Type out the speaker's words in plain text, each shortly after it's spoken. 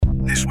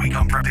week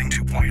on Prepping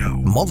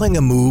 2.0. Mulling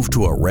a move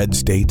to a red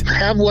state?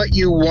 Have what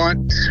you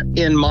want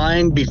in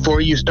mind before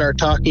you start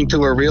talking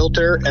to a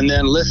realtor, and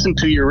then listen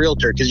to your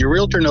realtor, because your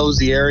realtor knows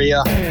the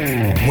area.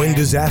 When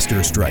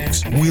disaster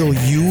strikes, will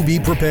you be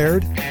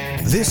prepared?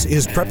 This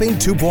is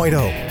Prepping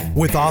 2.0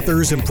 with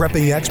authors and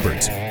prepping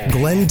experts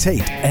Glenn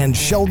Tate and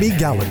Shelby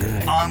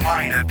Gallagher.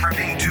 Online at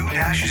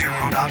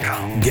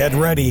prepping2-0.com. Get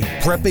ready.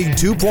 Prepping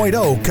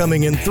 2.0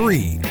 coming in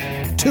 3,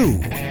 2,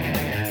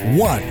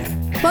 1.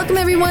 Welcome,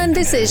 everyone.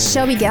 This is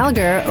Shelby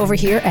Gallagher over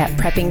here at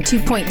Prepping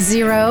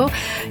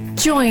 2.0,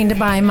 joined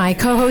by my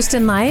co-host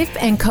in life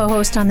and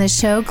co-host on this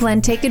show,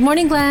 Glenn Tate. Good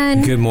morning,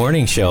 Glenn. Good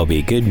morning,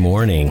 Shelby. Good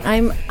morning.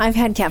 I've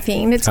had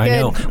caffeine. It's good. I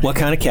know. What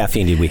kind of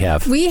caffeine did we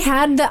have? We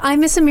had the I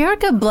Miss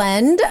America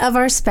blend of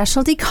our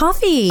specialty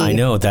coffee. I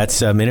know.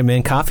 That's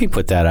Minuteman Coffee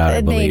put that out,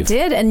 I believe. They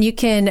did, and you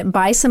can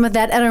buy some of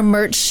that at our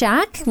merch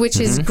shack, which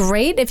is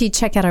great if you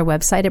check out our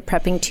website at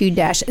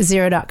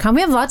prepping2-0.com. We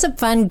have lots of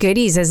fun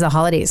goodies as the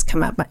holidays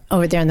come up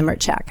over there in the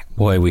merch shack.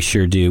 Boy, we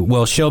sure do.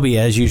 Well, Shelby,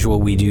 as usual,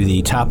 we do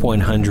the top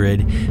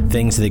 100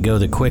 things that go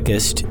the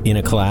quickest in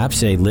a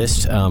collapse, a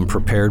list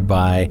prepared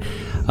by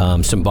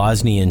some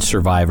Bosnian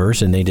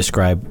survivors, and they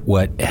describe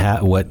what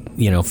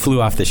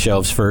flew off the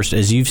shelves first.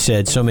 As you've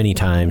said so many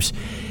times,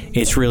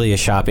 it's really a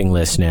shopping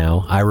list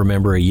now. I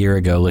remember a year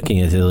ago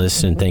looking at the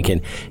list and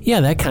thinking, yeah,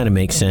 that kind of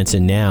makes sense.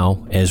 And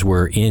now, as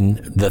we're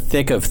in the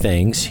thick of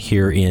things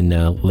here in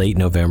late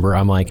November,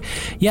 I'm like,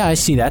 yeah, I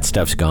see that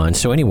stuff's gone.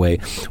 So anyway,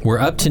 we're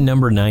up to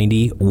number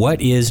 90. What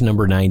is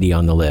number 90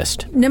 on the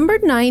list? Number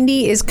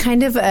 90 is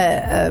kind of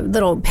a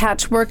little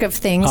patchwork of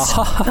things.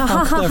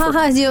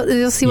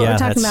 You'll see what we're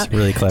talking about.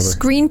 Really clever.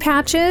 Screen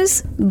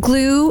patches,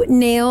 glue,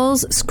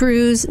 nails,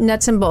 screws,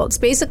 nuts and bolts.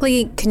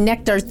 Basically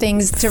connect our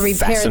things to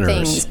repair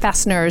things.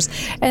 Fasteners,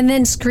 and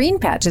then screen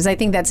patches. I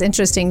think that's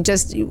interesting.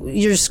 Just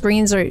your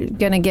screens are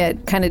going to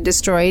get kind of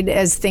destroyed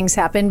as things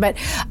happen. But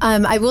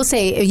I will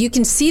say you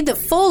can see the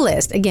full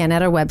list again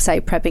at our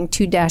website,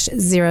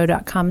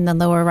 prepping2-0.com in the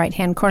lower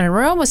right-hand corner.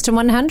 We're almost to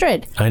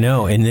 100. I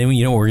know. And then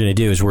what we're going to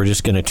do is we're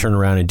just going to turn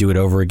around and do it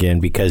over again,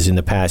 because in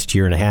the past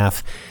year and a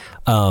half,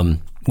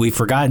 we've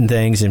forgotten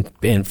things,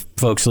 and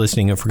folks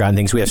listening have forgotten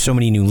things. We have so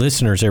many new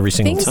listeners every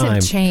single time.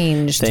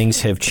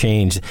 Things have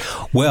changed.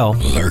 Well,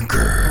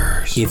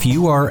 Lurkers. If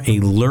you are a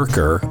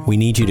lurker, we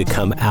need you to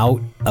come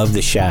out of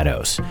the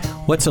shadows.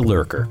 What's a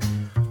lurker?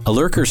 A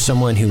lurker is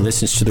someone who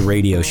listens to the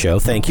radio show.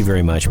 Thank you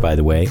very much, by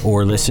the way.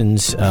 Or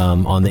listens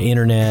on the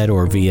internet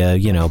or via,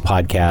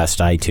 podcast,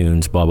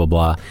 iTunes, blah, blah,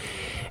 blah.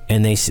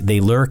 And they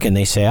lurk and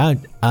they say,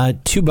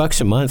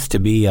 $2 a month to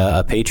be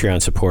a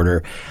Patreon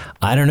supporter.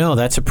 I don't know.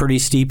 That's a pretty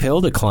steep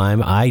hill to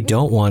climb. I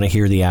don't want to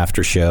hear the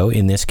after show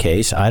in this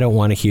case. I don't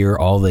want to hear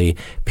all the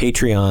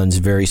Patreon's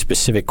very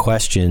specific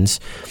questions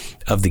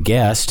of the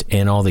guest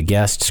and all the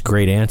guests'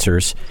 great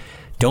answers.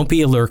 Don't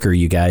be a lurker,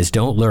 you guys.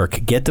 Don't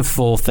lurk. Get the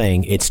full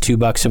thing. It's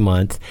 $2 a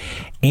month.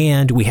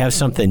 And we have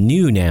something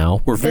new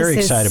now. We're very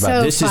excited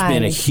about this. Has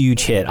been a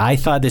huge hit. I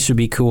thought this would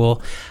be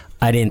cool.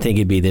 I didn't think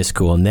it'd be this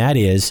cool. And that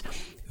is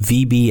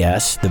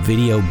VBS, the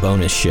video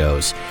bonus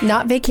shows.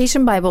 Not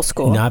Vacation Bible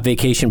School. Not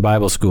Vacation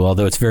Bible School,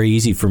 although it's very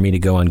easy for me to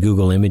go on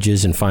Google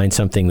Images and find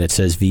something that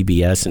says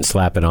VBS and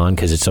slap it on,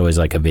 because it's always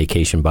like a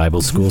Vacation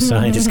Bible School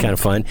sign. It's kind of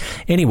fun.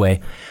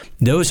 Anyway,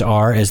 those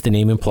are, as the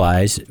name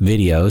implies,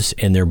 videos,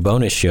 and they're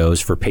bonus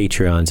shows for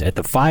Patreons at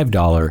the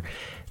 $5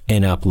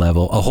 and up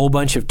level. A whole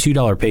bunch of $2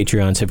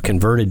 Patreons have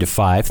converted to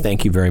 $5.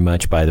 Thank you very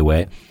much, by the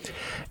way.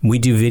 We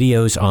do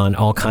videos on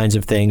all kinds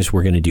of things.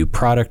 We're going to do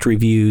product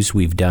reviews.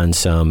 We've done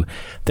some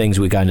things.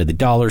 We got into the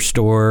dollar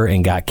store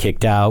and got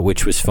kicked out,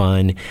 which was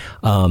fun.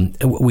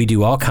 We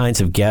do all kinds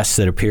of guests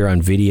that appear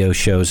on video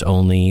shows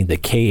only. The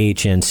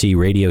KHNC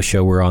radio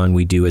show we're on,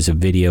 we do as a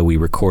video. We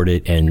record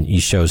it and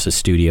you show us the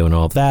studio and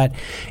all of that.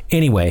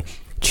 Anyway,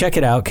 check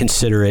it out.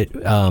 Consider it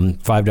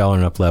 $5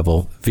 and up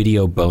level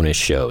video bonus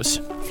shows.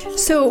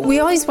 So we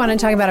always want to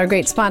talk about our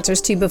great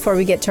sponsors, too, before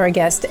we get to our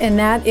guest. And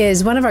that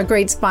is one of our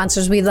great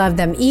sponsors. We love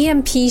them,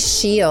 EMP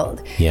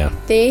Shield. Yeah.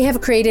 They have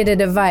created a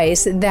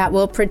device that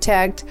will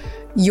protect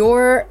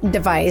your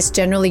device,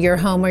 generally your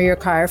home or your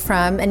car,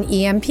 from an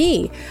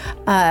EMP.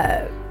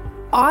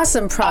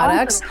 Awesome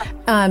products.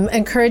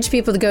 Encourage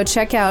people to go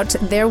check out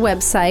their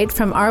website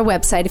from our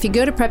website. If you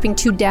go to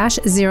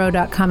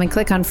prepping2-0.com and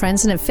click on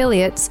friends and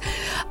affiliates,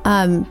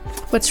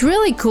 what's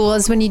really cool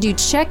is when you do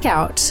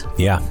checkout,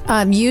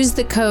 use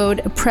the code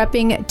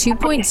prepping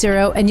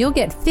 2.0 and you'll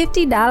get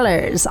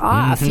 $50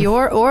 off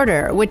your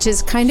order, which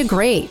is kind of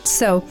great.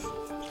 So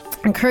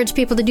encourage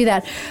people to do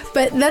that.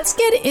 But let's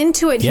get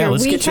into it here. Yeah,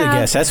 let's get to the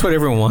guest. That's what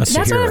everyone wants to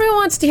hear. That's what everyone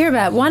wants to hear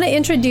about. I want to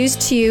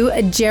introduce to you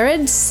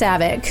Jared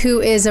Savick, who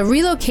is a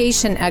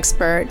relocation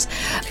expert.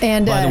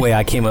 And by the way,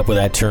 I came up with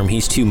that term.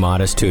 He's too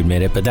modest to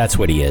admit it, but that's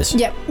what he is.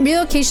 Yep,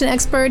 relocation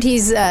expert.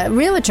 He's a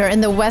realtor in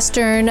the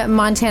western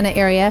Montana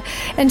area.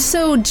 And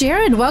so,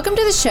 Jared, welcome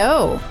to the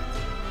show.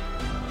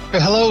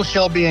 Hello,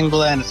 Shelby and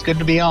Glenn. It's good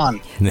to be on.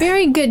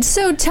 Very good.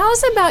 So tell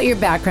us about your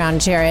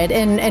background, Jared,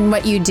 and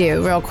what you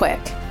do real quick.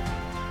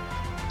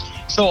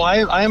 So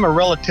I am a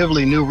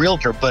relatively new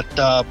realtor, but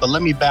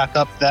let me back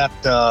up that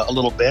a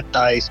little bit.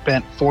 I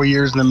spent 4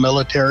 years in the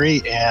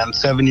military and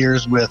 7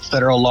 years with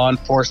federal law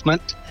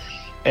enforcement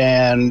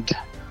and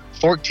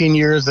 14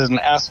 years as an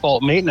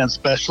asphalt maintenance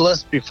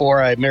specialist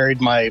before I married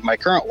my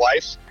current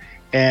wife.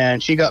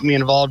 And she got me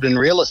involved in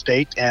real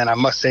estate, and I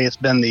must say it's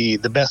been the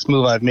best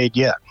move I've made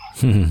yet.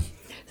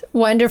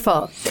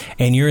 Wonderful.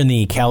 And you're in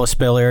the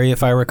Kalispell area,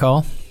 if I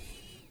recall?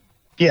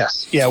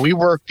 Yes. Yeah, we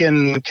work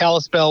in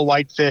Kalispell,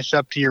 Whitefish,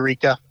 up to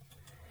Eureka.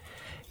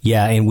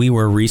 Yeah, and we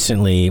were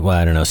recently,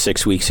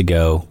 6 weeks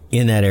ago,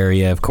 in that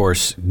area, of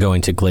course,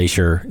 going to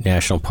Glacier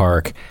National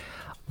Park.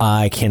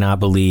 I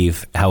cannot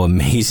believe how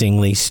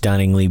amazingly,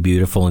 stunningly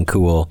beautiful and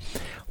cool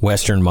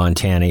Western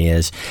Montana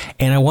is.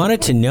 And I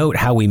wanted to note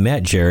how we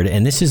met, Jared,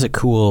 and this is a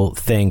cool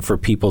thing for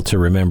people to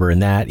remember,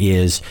 and that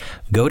is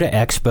go to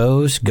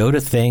expos, go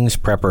to things,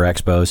 prepper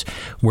expos,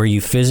 where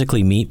you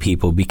physically meet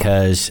people,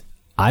 because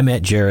I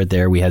met Jared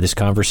there. We had this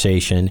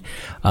conversation.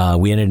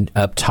 We ended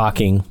up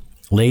talking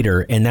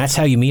later, and that's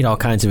how you meet all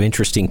kinds of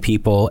interesting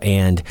people.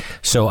 And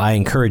so I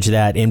encourage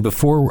that. And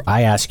before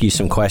I ask you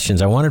some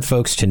questions, I wanted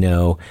folks to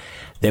know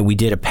that we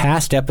did a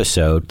past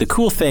episode. The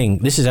cool thing,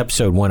 this is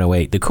episode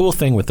 108. The cool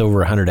thing with over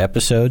 100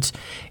 episodes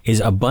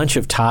is a bunch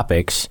of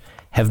topics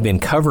have been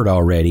covered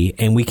already,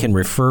 and we can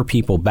refer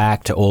people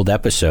back to old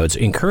episodes.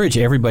 Encourage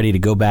everybody to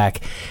go back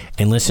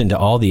and listen to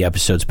all the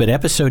episodes. But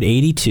episode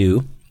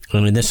 82,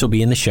 and this will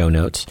be in the show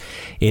notes,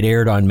 it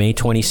aired on May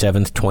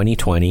 27th,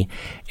 2020,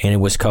 and it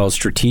was called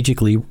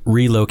Strategically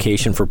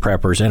Relocation for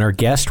Preppers. And our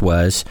guest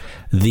was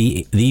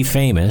the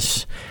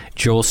famous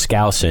Joel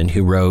Skousen,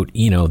 who wrote,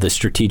 the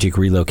Strategic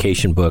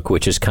Relocation book,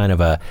 which is kind of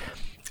a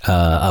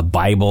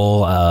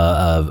Bible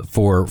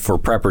for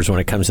preppers when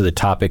it comes to the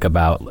topic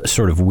about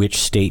sort of which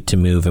state to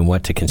move and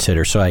what to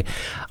consider. So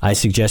I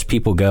suggest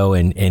people go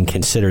and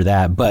consider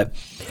that. But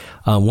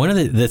one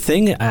of the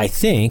thing, I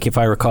think, if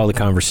I recall the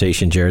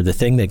conversation, Jared, the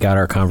thing that got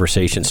our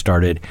conversation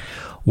started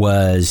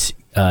was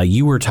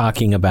you were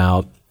talking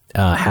about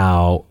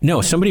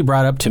somebody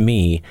brought up to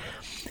me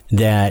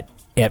that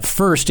at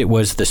first it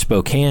was the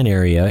Spokane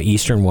area,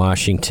 Eastern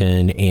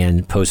Washington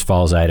and Post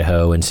Falls,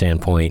 Idaho, and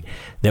Sandpoint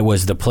that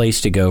was the place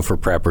to go for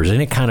preppers,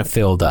 and it kind of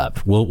filled up.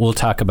 We'll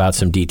talk about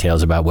some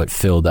details about what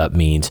filled up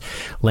means.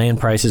 Land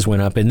prices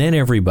went up, and then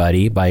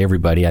by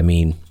everybody I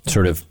mean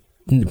sort of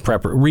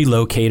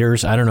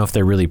relocators. I don't know if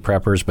they're really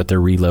preppers, but they're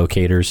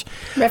relocators.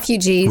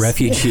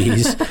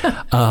 Refugees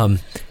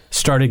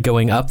started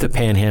going up the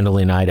Panhandle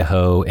in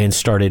Idaho and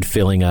started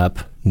filling up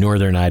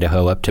northern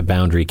Idaho up to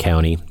Boundary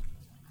County.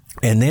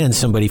 And then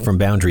somebody from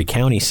Boundary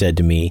County said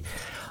to me,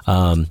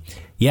 now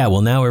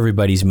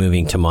everybody's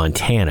moving to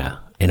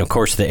Montana. And of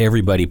course, the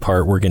everybody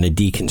part, we're going to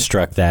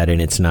deconstruct that, and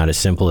it's not as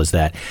simple as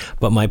that.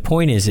 But my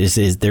point is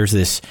there's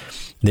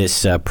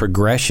this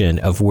progression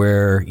of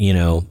where,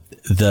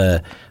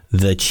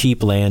 the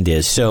cheap land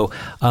is. So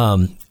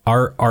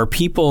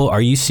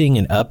are you seeing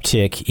an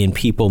uptick in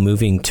people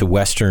moving to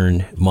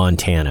Western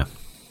Montana?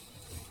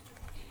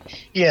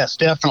 Yes,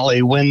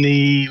 definitely. When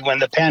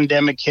the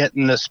pandemic hit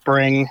in the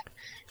spring,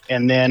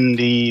 and then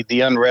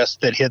the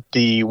unrest that hit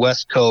the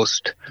West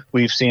Coast,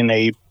 we've seen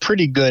a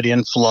pretty good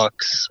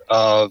influx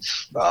of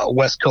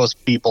West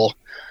Coast people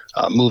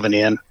moving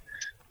in.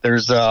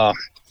 There's a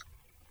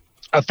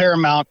fair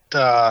amount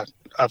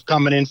of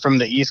coming in from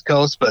the East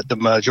Coast, but the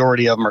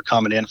majority of them are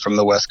coming in from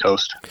the West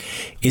Coast.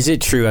 Is it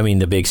true? I mean,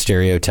 the big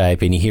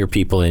stereotype, and you hear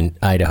people in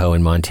Idaho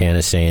and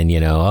Montana saying,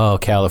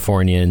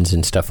 Californians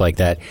and stuff like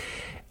that.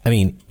 I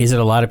mean, is it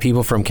a lot of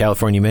people from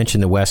California? You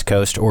mentioned the West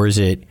Coast, or is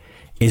it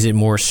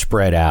more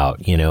spread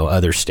out,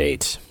 other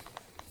states?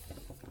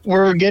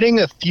 We're getting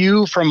a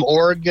few from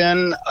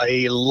Oregon,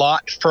 a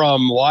lot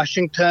from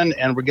Washington,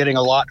 and we're getting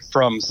a lot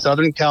from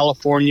Southern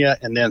California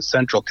and then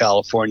Central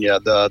California.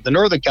 The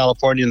Northern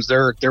Californians,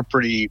 they're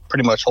pretty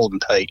much holding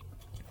tight.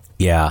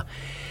 Yeah.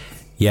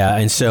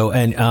 And so,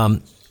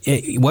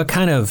 what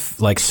kind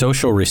of like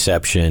social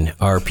reception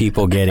are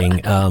people getting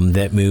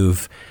that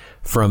move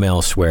from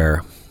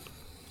elsewhere?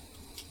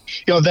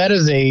 That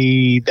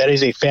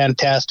is a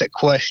fantastic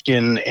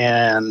question,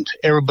 and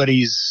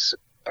everybody's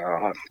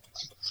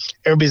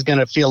going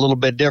to feel a little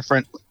bit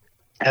different.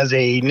 As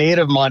a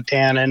native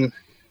Montanan,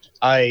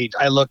 I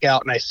look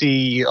out and I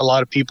see a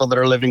lot of people that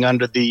are living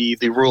under the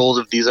rules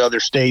of these other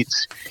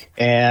states,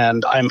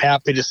 and I'm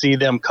happy to see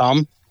them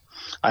come.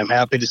 I'm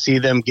happy to see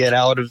them get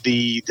out of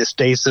the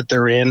states that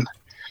they're in.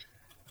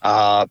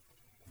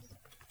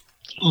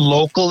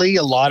 Locally,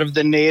 a lot of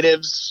the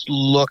natives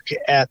look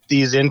at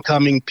these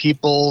incoming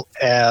people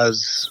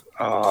as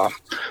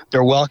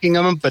they're welcoming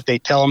them, but they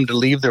tell them to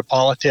leave their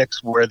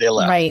politics where they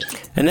left.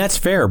 Right. And that's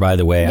fair, by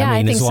the way. Yeah,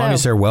 I mean, as long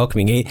as they're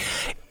welcoming.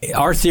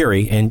 Our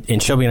theory,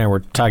 and Shelby and I were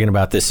talking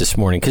about this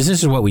morning, because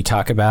this is what we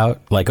talk about,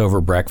 like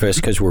over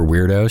breakfast, because we're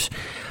weirdos.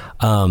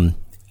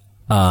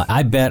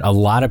 I bet a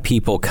lot of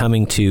people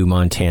coming to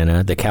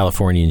Montana, the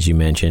Californians you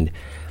mentioned,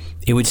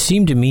 it would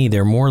seem to me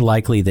they're more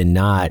likely than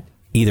not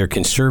either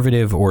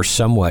conservative or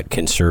somewhat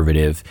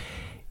conservative.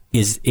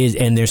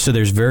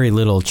 there's very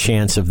little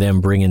chance of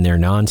them bringing their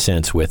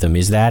nonsense with them.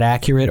 Is that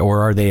accurate,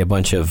 or are they a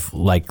bunch of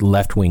like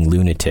left-wing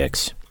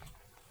lunatics?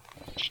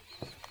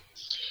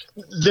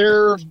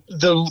 They're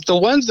the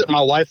ones that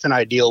my wife and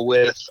I deal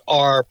with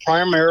are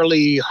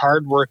primarily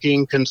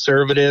hardworking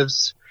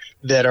conservatives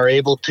that are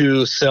able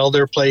to sell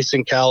their place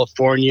in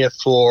California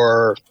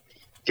for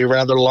a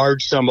rather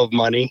large sum of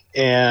money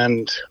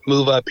and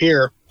move up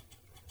here.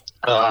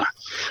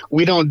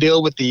 We don't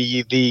deal with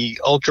the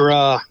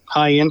ultra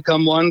high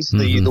income ones,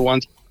 the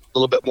ones a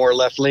little bit more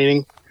left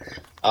leaning.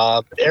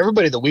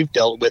 Everybody that we've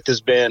dealt with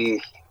has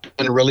been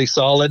really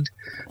solid.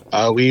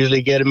 We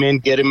usually get them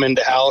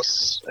into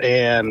house,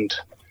 and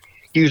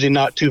usually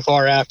not too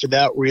far after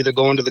that, we're either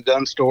going to the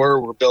gun store or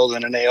we're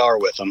building an AR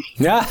with them.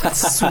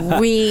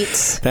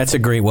 Sweet. That's a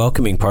great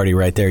welcoming party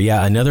right there.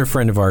 Yeah, another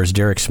friend of ours,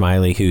 Derek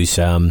Smiley, who's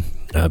been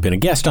a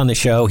guest on the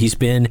show. He's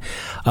been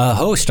a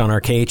host on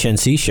our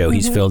KHNC show.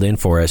 He's filled in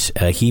for us.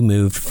 He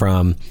moved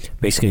from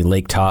basically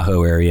Lake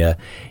Tahoe area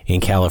in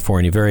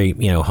California. Very,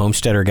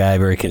 homesteader guy,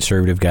 very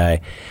conservative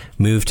guy.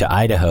 Moved to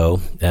Idaho,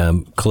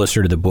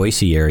 closer to the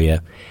Boise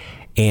area.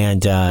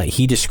 And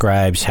he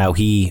describes how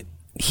he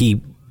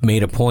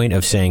made a point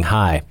of saying,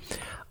 "Hi,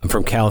 I'm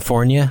from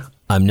California.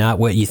 I'm not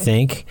what you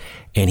think."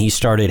 And he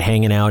started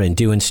hanging out and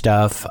doing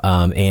stuff.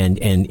 And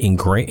in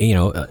great,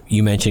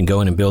 you mentioned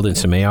going and building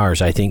some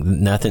ARs. I think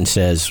nothing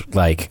says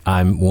like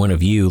I'm one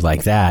of you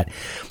like that.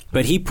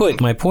 But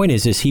my point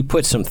is he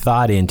put some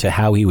thought into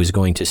how he was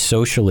going to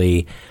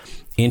socially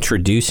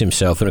introduce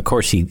himself. And of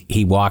course,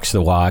 he walks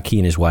the walk. He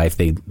and his wife,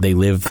 they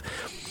live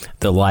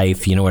the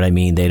life. You know what I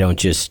mean? They don't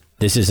just,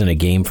 this isn't a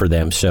game for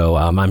them. So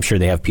I'm sure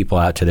they have people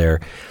out to their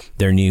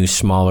new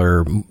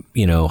smaller,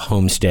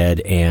 homestead,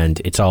 and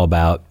it's all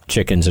about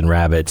chickens and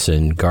rabbits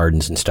and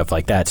gardens and stuff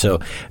like that. So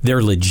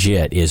they're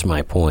legit is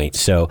my point.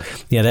 So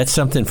yeah, that's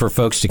something for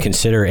folks to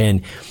consider.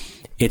 And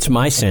it's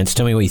my sense,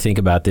 tell me what you think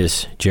about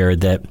this,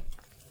 Jared, that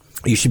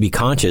you should be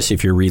conscious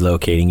if you're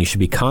relocating. You should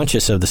be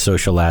conscious of the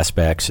social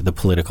aspects, the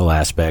political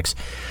aspects,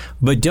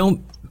 but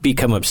don't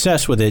become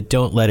obsessed with it.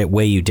 Don't let it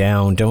weigh you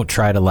down. Don't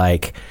try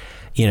to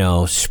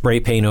spray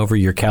paint over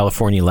your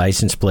California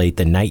license plate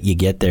the night you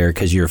get there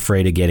because you're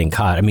afraid of getting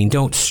caught. I mean,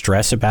 don't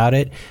stress about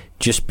it.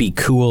 Just be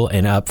cool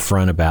and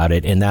upfront about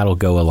it, and that'll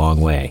go a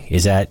long way.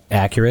 Is that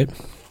accurate?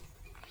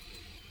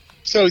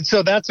 So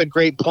that's a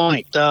great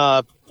point.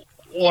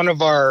 One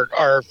of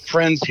our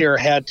friends here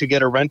had to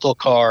get a rental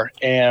car,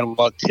 and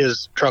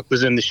his truck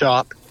was in the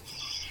shop,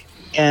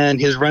 and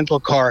his rental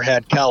car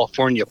had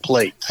California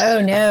plates.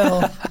 Oh,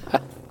 no.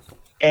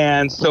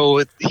 And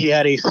so he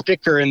had a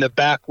sticker in the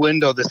back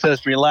window that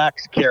says,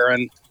 "Relax,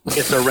 Karen,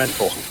 it's a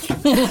rental."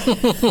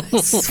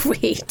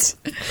 Sweet.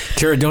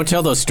 Jared, don't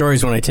tell those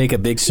stories when I take a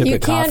big sip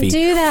of coffee. You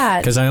can't do that.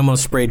 Because I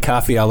almost sprayed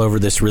coffee all over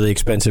this really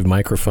expensive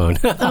microphone.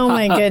 Oh,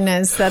 my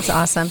goodness. That's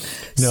awesome.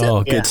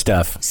 Good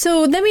stuff.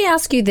 So let me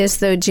ask you this,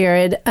 though,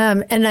 Jared.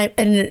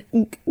 And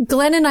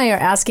Glenn and I are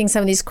asking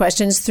some of these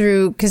questions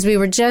because we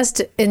were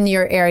just in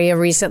your area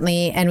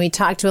recently, and we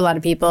talked to a lot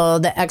of people,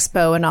 the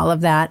expo and all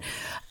of that.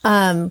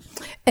 And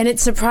it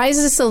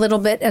surprises us a little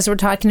bit as we're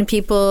talking to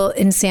people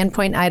in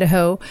Sandpoint,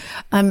 Idaho.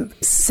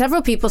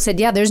 Several people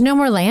said, yeah, there's no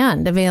more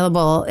land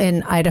available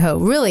in Idaho.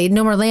 Really?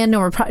 No more land,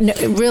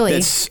 really?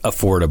 That's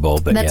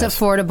affordable, but that's yes.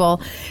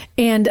 affordable.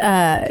 And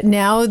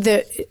now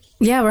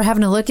we're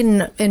having a look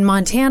in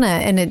Montana,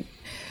 and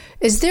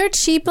is there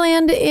cheap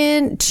land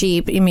in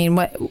cheap? You mean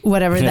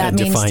whatever that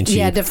means? Define cheap.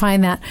 Yeah,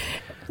 define that.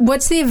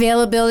 What's the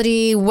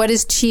availability? What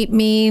does cheap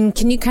mean?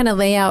 Can you kind of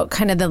lay out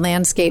kind of the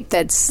landscape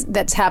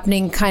that's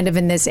happening kind of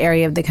in this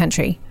area of the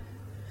country?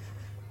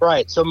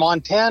 Right. So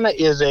Montana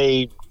is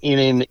an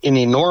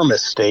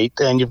enormous state,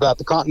 and you've got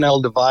the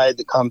Continental Divide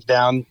that comes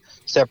down,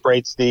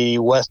 separates the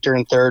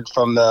western third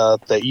from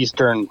the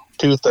eastern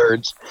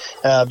two-thirds.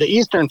 The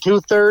eastern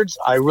two-thirds,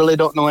 I really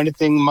don't know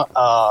anything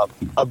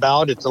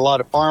about. It's a lot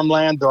of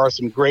farmland. There are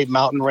some great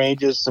mountain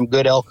ranges, some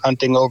good elk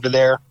hunting over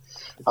there.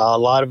 A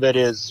lot of it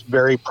is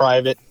very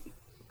private.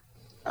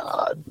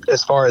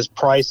 As far as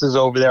prices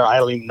over there, I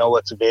don't even know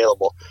what's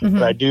available. Mm-hmm.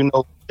 But I do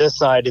know this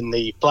side in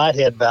the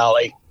Flathead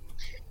Valley,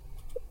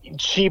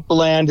 cheap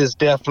land is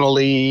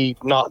definitely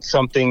not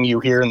something you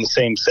hear in the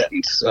same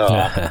sentence.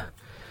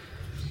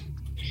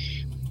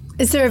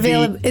 Is there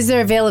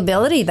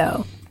availability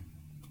though?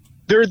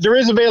 There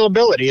is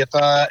availability. If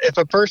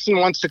a person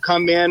wants to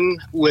come in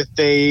with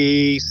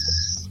a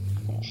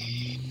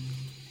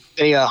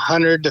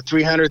 $100,000 to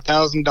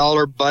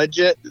 $300,000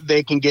 budget,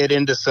 they can get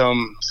into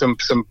some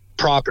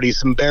property,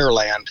 some bare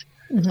land.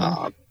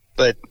 Mm-hmm.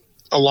 But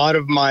a lot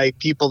of my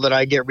people that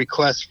I get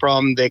requests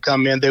from, they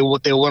come in, they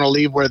want to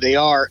leave where they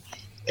are,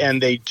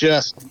 and they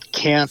just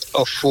can't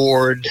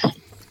afford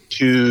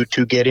to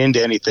get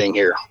into anything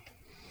here.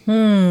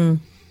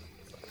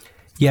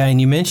 Yeah, and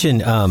you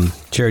mentioned,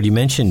 Jared, you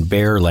mentioned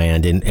bare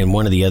land, and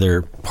one of the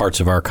other parts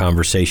of our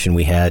conversation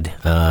we had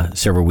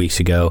several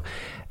weeks ago,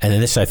 and then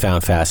this I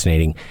found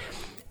fascinating.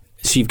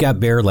 So you've got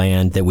bare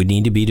land that would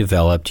need to be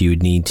developed. You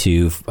would need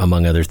to,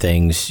 among other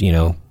things,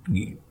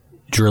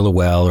 drill a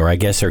well, or I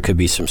guess there could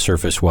be some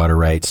surface water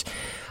rights.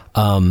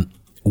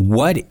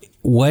 What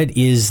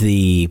is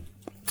the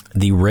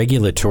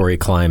regulatory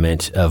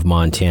climate of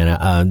Montana?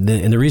 And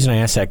the reason I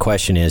ask that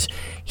question is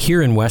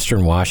here in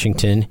Western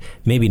Washington,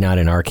 maybe not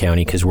in our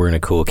county because we're in a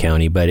cool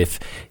county, but if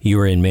you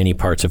are in many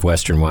parts of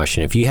Western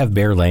Washington, if you have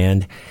bare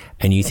land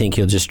and you think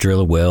you'll just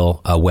drill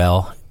a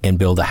well and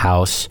build a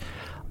house,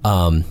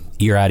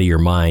 you're out of your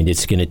mind.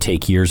 It's going to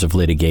take years of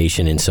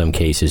litigation in some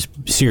cases.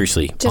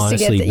 Seriously,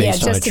 honestly,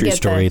 based on a true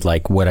story,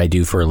 like what I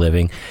do for a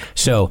living.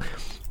 So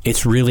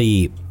it's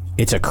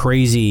a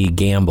crazy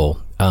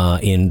gamble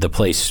in the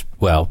place,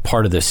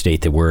 part of the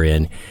state that we're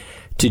in,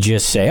 to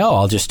just say,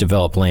 I'll just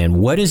develop land.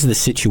 What is the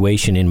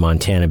situation in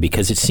Montana?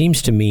 Because it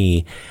seems to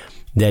me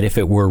that if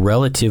it were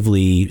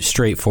relatively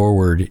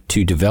straightforward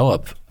to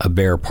develop a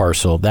bare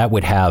parcel, that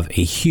would have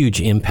a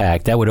huge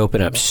impact. That would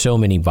open up so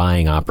many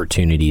buying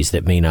opportunities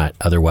that may not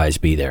otherwise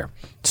be there.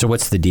 So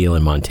what's the deal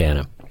in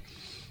Montana?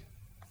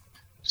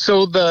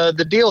 So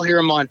the deal here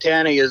in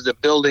Montana is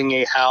that building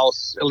a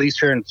house, at least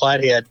here in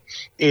Flathead,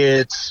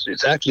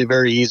 it's actually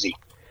very easy.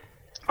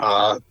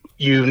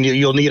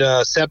 You'll need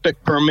a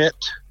septic permit.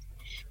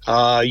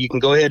 You can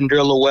go ahead and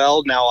drill a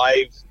well. Now,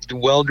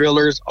 well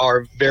drillers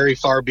are very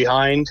far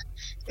behind,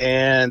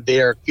 and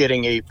they are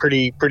getting a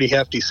pretty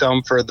hefty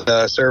sum for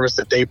the service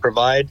that they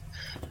provide.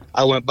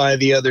 I went by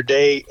the other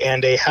day,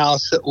 and a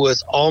house that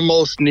was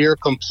almost near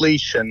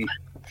completion,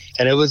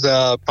 and it was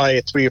probably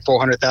a $300,000 or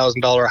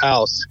 $400,000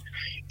 house.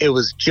 It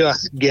was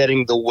just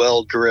getting the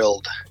well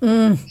drilled.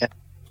 And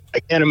I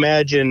can't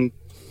imagine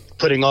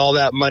putting all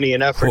that money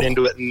and effort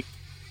into it and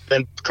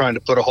then trying to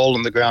put a hole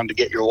in the ground to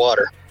get your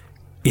water.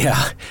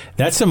 Yeah,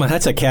 that's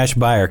a cash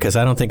buyer, because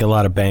I don't think a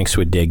lot of banks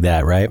would dig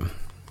that, right?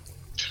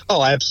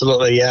 Oh,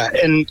 absolutely, yeah.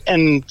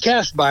 And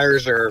cash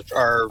buyers are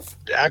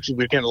actually,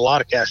 we're getting a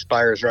lot of cash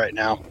buyers right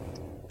now.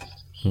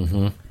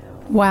 Mm-hmm.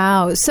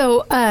 Wow.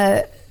 So,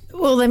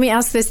 let me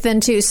ask this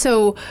then too.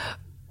 So,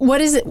 what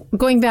is it,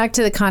 going back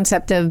to the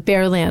concept of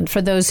bare land,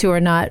 for those who are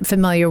not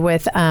familiar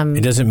with...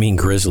 it doesn't mean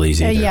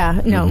grizzlies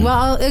either. No. Mm-hmm.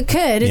 Well, it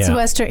could. It's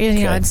Western,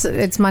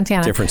 it's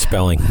Montana. Different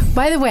spelling.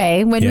 By the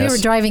way, when we were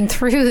driving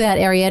through that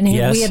area and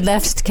we had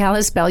left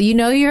Kalispell,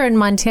 you're in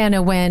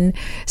Montana when,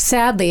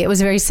 sadly, it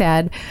was very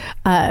sad,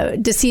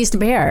 deceased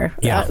bear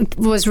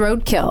was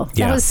roadkill.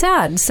 That was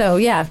sad. So,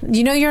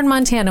 you're in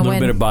Montana when... A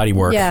little bit of body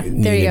work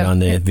needed on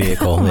the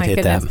vehicle that hit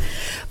goodness. that.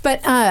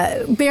 But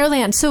bare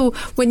land. So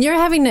when you're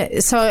having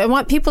to, so I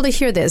want people to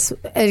hear this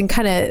and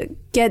kind of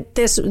get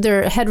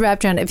their head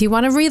wrapped around it. If you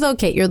want to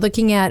relocate, you're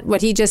looking at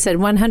what he just said,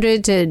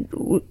 100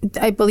 to,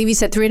 I believe he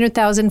said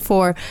 300,000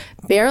 for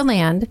bare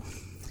land.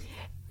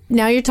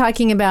 Now you're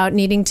talking about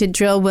needing to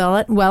drill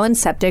well and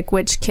septic,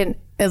 which can,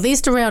 at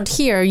least around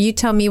here, you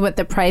tell me what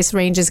the price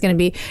range is going to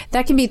be.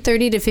 That can be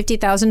 $30,000 to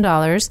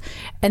 $50,000,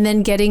 and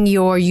then getting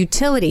your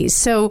utilities.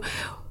 So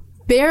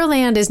bare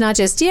land is not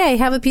just, I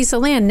have a piece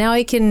of land. Now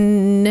I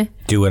can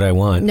do what I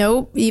want.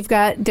 Nope.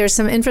 There's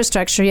some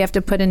infrastructure you have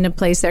to put into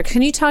place there.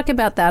 Can you talk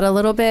about that a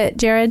little bit,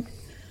 Jared?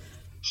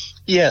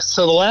 Yes.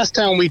 So the last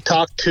time we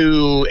talked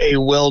to a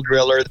well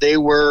driller, they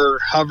were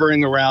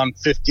hovering around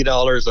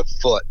 $50 a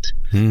foot.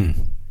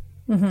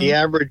 Mm-hmm. The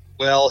average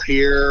well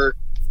here,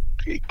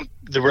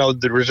 there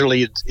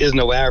really is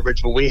no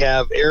average, but we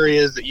have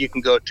areas that you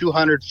can go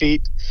 200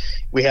 feet.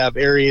 We have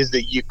areas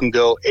that you can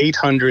go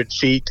 800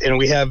 feet, and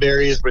we have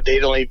areas where they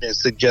don't even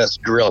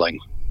suggest drilling.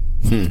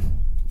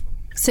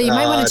 So you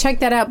might want to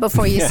check that out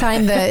before you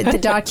sign the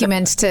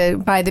documents to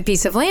buy the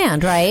piece of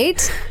land,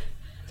 right?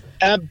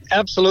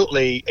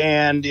 Absolutely.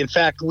 And in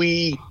fact,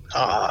 we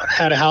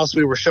had a house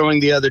we were showing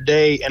the other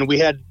day, and we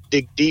had to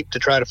dig deep to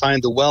try to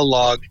find the well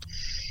log.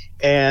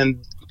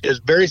 And it's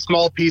a very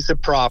small piece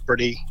of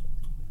property.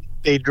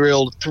 They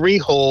drilled 3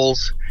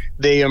 holes.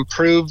 They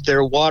improved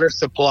their water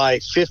supply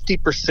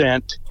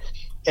 50%,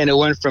 and it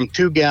went from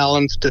 2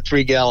 gallons to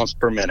 3 gallons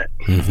per minute.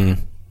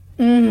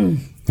 Mm-hmm.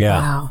 Yeah.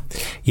 Wow.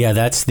 Yeah,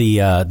 that's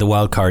the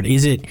wild card.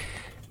 Is it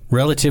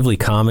relatively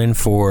common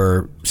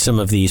for some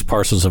of these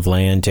parcels of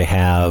land to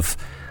have,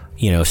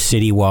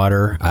 city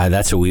water?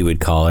 That's what we would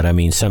call it. I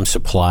mean, some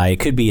supply. It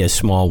could be a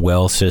small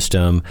well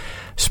system,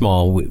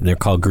 they're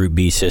called Group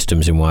B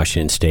systems in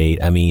Washington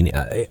State. I mean,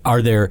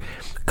 are there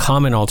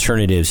common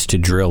alternatives to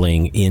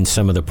drilling in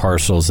some of the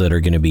parcels that are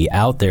going to be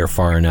out there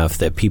far enough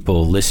that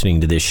people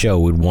listening to this show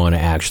would want to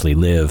actually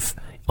live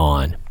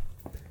on?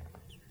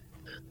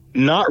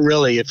 Not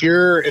really. If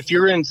you're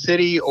in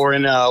city or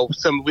in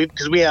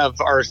because we have,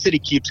 our city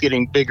keeps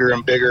getting bigger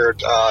and bigger.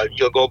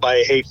 You'll go by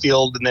a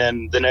hayfield, and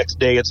then the next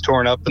day it's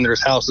torn up and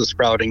there's houses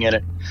sprouting in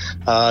it.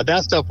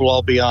 That stuff will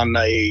all be on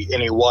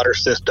any water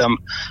system.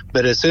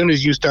 But as soon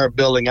as you start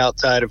building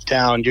outside of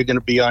town, you're going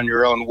to be on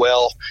your own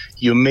well.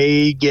 You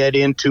may get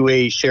into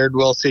a shared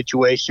well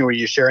situation where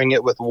you're sharing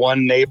it with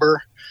one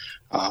neighbor,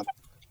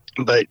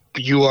 but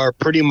you are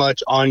pretty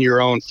much on your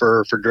own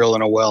for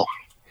drilling a well.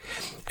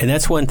 And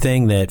that's one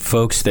thing that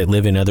folks that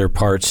live in other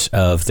parts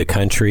of the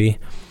country,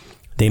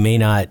 they may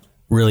not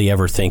really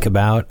ever think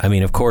about. I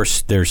mean, of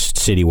course, there's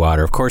city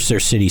water. Of course,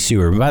 there's city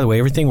sewer. And by the way,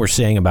 everything we're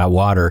saying about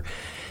water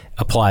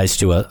applies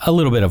to a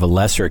little bit of a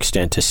lesser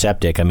extent to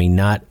septic. I mean,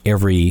 not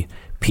every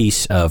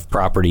piece of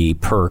property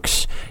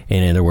perks.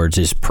 In other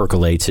words,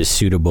 percolates, is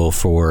suitable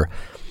for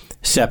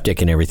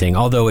septic and everything.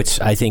 Although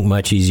it's, I think,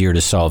 much easier to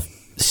solve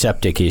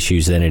septic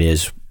issues than it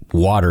is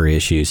water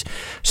issues.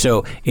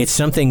 So it's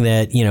something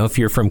that, if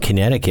you're from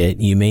Connecticut,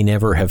 you may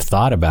never have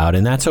thought about,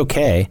 and that's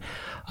okay.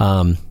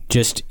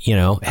 Just,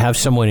 have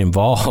someone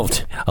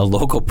involved, a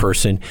local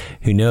person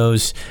who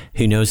knows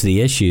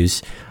the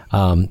issues,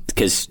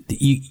 because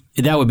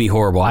that would be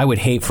horrible. I would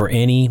hate for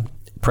any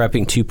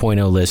Prepping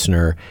 2.0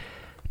 listener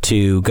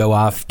to go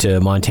off to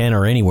Montana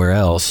or anywhere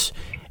else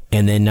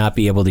and then not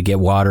be able to get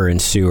water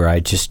and sewer. I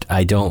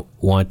don't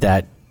want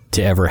that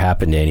to ever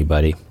happen to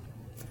anybody.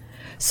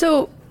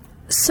 So,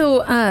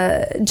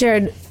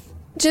 Jared,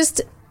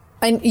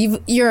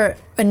 you're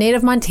a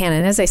native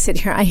Montanan. As I sit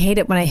here, I hate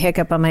it when I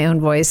hiccup on my own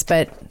voice,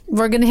 but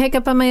we're going to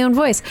hiccup on my own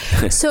voice.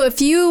 So if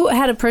you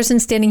had a person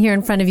standing here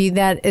in front of you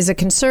that is a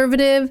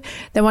conservative,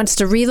 that wants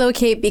to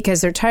relocate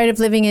because they're tired of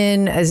living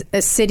in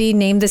a city,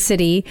 name the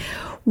city,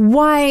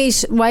 why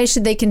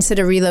should they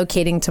consider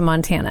relocating to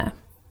Montana?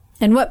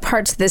 And what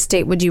parts of the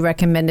state would you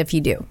recommend if you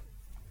do?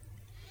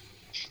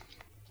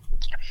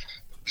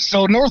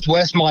 So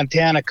Northwest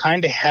Montana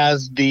kind of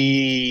has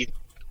the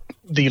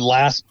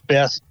last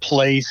best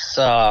place,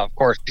 of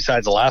course,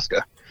 besides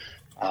Alaska.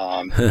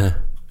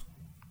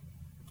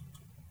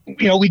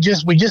 We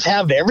just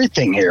have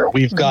everything here.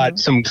 We've got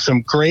some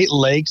great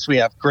lakes. We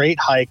have great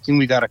hiking.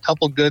 We got a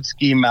couple good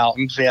ski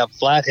mountains. We have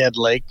Flathead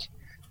Lake.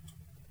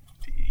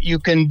 You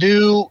can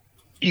do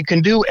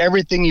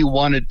everything you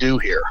want to do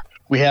here.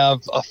 We have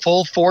a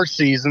full 4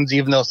 seasons,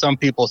 even though some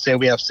people say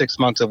we have 6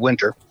 months of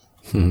winter.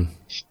 You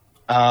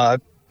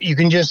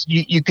can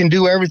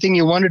do everything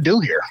you want to do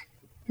here.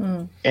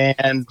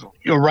 And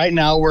right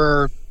now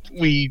we're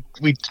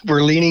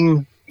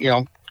leaning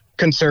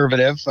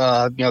conservative.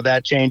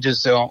 That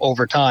changes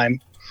over time,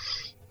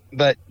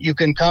 but you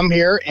can come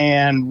here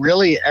and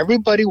really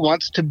everybody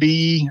wants to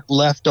be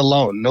left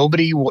alone.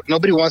 Nobody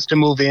wants to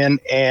move in,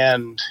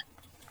 and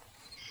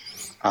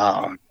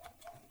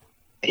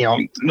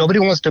nobody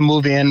wants to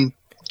move in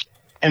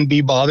and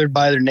be bothered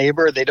by their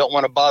neighbor. They don't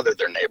want to bother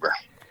their neighbor.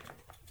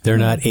 They're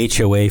not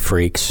HOA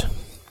freaks.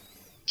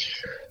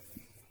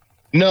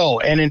 No,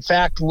 and in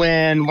fact,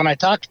 when I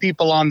talk to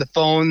people on the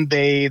phone,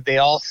 they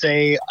all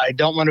say, I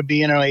don't want to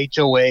be in an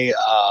HOA,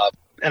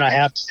 and I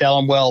have to tell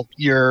them, well,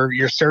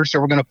 your search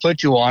that we're going to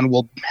put you on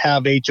will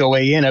have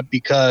HOA in it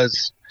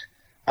because,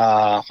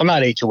 not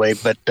HOA,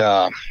 but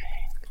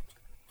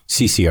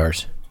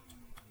CCRs.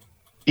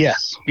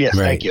 Yes, right.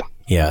 Thank you.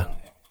 Yeah,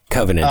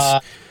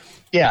 covenants.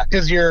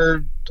 Because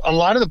a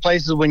lot of the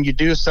places when you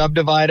do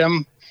subdivide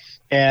them,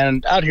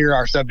 and out here,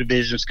 our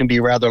subdivisions can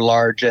be rather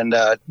large, and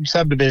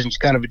subdivision is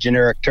kind of a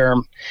generic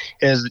term.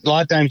 Is a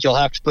lot of times you'll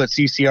have to put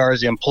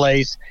CCRs in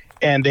place,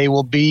 and they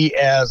will be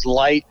as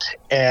light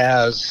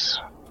as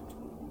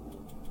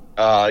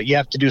you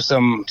have to do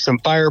some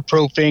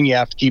fireproofing. You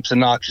have to keep some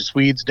noxious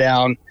weeds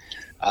down,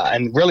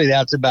 and really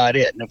that's about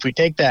it. And if we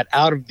take that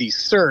out of the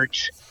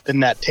search,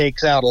 then that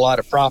takes out a lot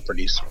of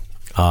properties.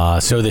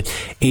 So the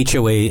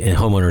HOA and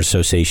Homeowner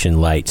Association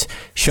lights.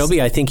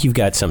 Shelby, I think you've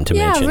got something to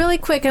mention. Yeah, really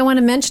quick. I want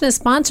to mention a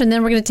sponsor, and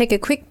then we're going to take a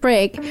quick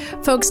break.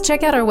 Folks,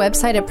 check out our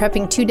website at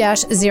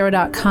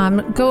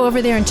prepping2-0.com. Go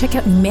over there and check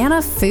out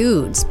Manna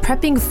Foods,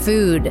 prepping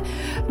food.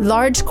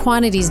 Large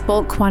quantities,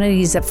 bulk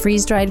quantities of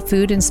freeze-dried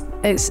food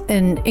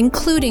and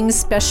including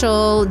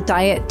special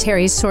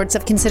dietary sorts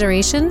of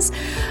considerations.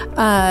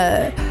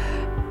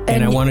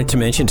 And I wanted to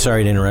mention,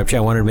 sorry to interrupt you,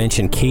 I wanted to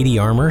mention Cati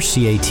Armor,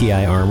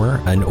 CATI Armor,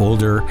 an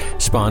older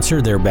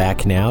sponsor. They're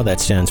back now.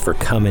 That stands for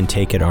Come and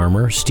Take It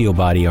Armor, steel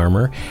body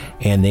armor.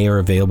 And they are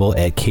available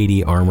at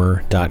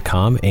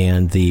catiarmor.com.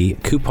 And the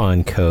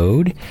coupon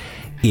code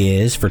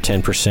is for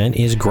 10%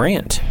 is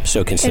GRANT.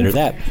 So consider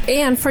that.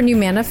 And for new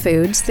Manna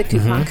Foods, the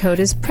coupon code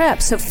is PREP.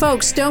 So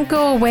folks, don't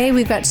go away.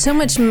 We've got so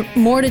much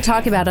more to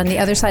talk about on the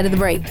other side of the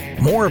break.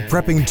 More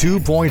Prepping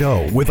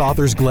 2.0 with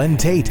authors Glenn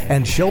Tate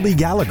and Shelby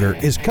Gallagher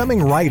is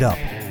coming right up.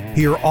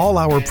 Hear all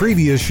our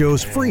previous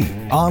shows free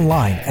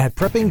online at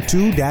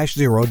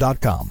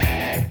prepping2-0.com.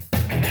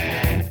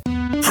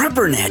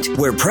 PrepperNet,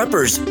 where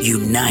preppers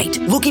unite.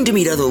 Looking to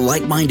meet other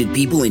like-minded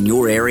people in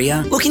your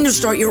area? Looking to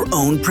start your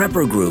own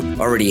prepper group?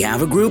 Already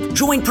have a group?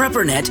 Join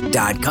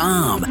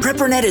PrepperNet.com.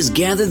 PrepperNet has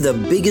gathered the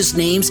biggest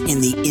names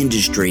in the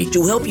industry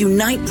to help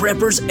unite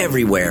preppers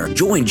everywhere.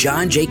 Join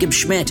John Jacob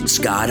Schmidt,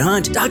 Scott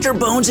Hunt, Dr.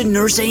 Bones and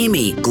Nurse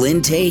Amy,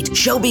 Glenn Tate,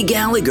 Shelby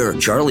Gallagher,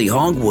 Charlie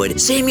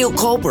Hogwood, Samuel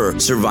Culper,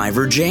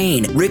 Survivor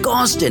Jane, Rick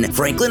Austin,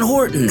 Franklin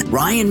Horton,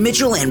 Ryan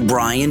Mitchell, and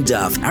Brian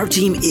Duff. Our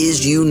team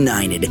is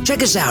united.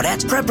 Check us out at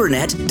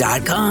PrepperNet.com.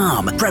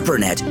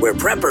 PrepperNet, where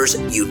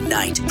preppers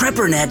unite.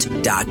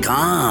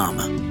 PrepperNet.com.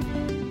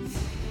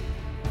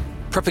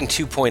 Prepping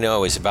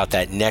 2.0 is about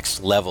that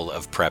next level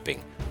of prepping.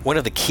 One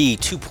of the key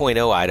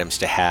 2.0 items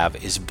to have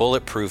is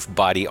bulletproof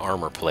body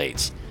armor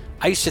plates.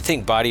 I used to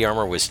think body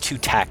armor was too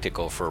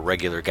tactical for a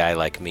regular guy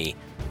like me,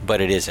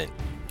 but it isn't.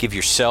 Give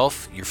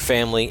yourself, your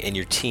family, and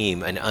your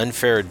team an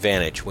unfair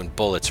advantage when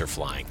bullets are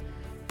flying.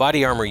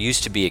 Body armor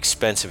used to be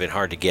expensive and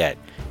hard to get.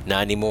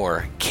 Not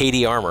anymore.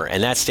 KD Armor,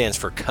 and that stands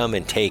for Come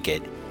and Take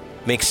It,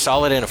 makes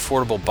solid and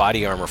affordable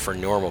body armor for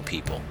normal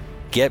people.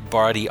 Get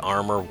body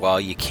armor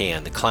while you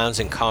can. The clowns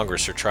in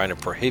Congress are trying to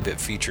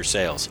prohibit future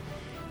sales.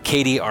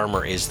 KD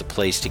Armor is the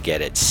place to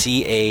get it.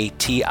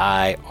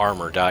 CATI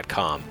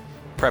armor.com.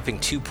 Prepping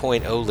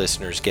 2.0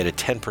 listeners get a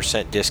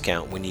 10%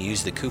 discount when you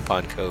use the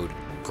coupon code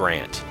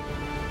GRANT.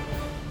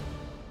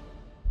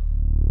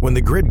 When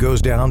the grid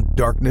goes down,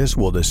 darkness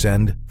will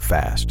descend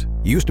fast.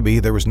 Used to be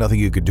there was nothing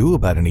you could do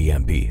about an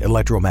EMP,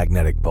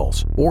 electromagnetic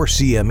pulse, or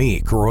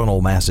CME, coronal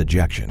mass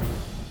ejection.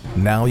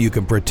 Now you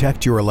can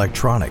protect your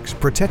electronics,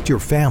 protect your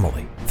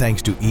family,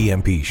 thanks to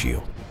EMP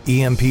Shield.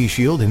 EMP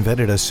Shield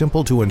invented a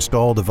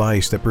simple-to-install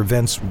device that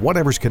prevents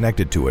whatever's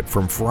connected to it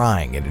from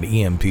frying in an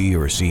EMP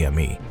or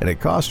CME, and it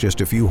costs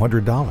just a few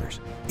 $100s.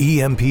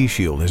 EMP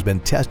Shield has been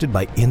tested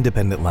by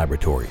independent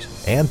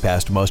laboratories and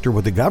passed muster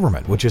with the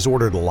government, which has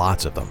ordered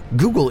lots of them.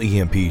 Google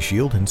EMP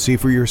Shield and see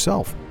for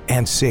yourself.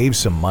 And save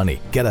some money.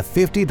 Get a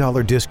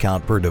 $50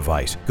 discount per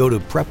device. Go to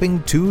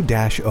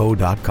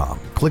prepping2-0.com.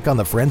 Click on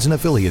the Friends and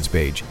Affiliates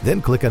page,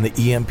 then click on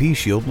the EMP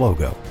Shield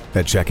logo.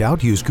 At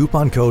checkout, use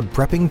coupon code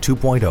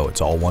PREPPING2.0.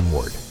 It's all one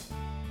word.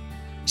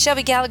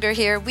 Shelby Gallagher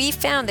here. We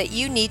found that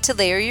you need to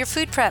layer your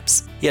food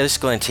preps. Yeah, this is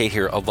Glenn Tate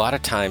here. A lot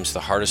of times the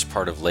hardest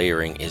part of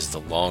layering is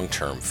the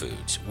long-term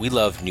foods. We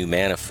love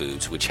Numana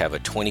foods, which have a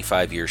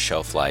 25-year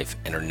shelf life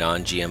and are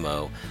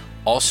non-GMO.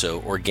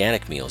 Also,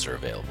 organic meals are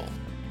available.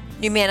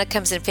 Numana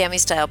comes in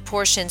family-style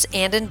portions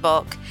and in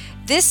bulk.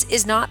 This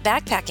is not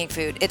backpacking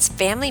food. It's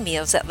family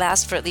meals that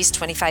last for at least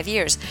 25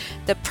 years.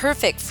 The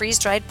perfect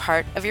freeze-dried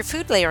part of your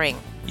food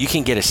layering. You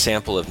can get a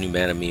sample of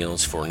Numana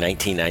meals for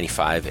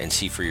 $19.95 and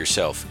see for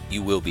yourself.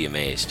 You will be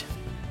amazed.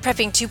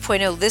 Prepping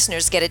 2.0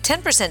 listeners get a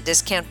 10%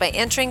 discount by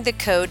entering the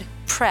code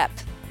PREP.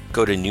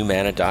 Go to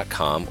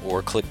Numana.com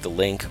or click the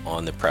link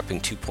on the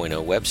Prepping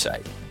 2.0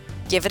 website.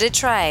 Give it a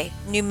try.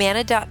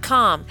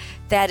 Numana.com.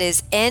 That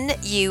is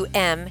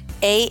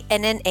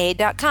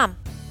NUMANNA.com.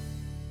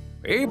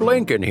 Abe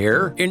Lincoln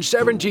here. In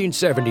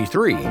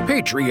 1773,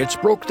 patriots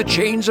broke the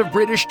chains of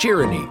British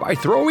tyranny by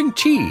throwing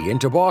tea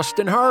into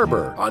Boston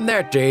Harbor. On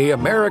that day,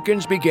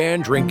 Americans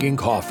began drinking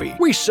coffee.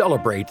 We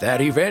celebrate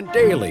that event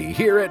daily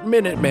here at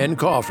Minutemen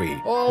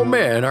Coffee. All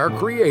men are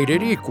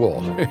created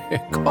equal.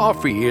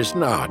 Coffee is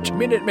not.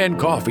 Minutemen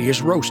Coffee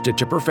is roasted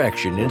to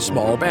perfection in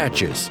small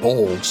batches.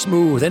 Bold,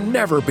 smooth, and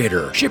never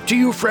bitter. Shipped to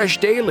you fresh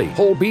daily.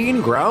 Whole bean,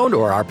 ground,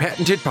 or our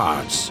patented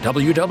pods.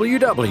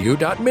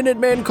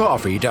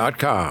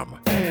 www.MinutemenCoffee.com.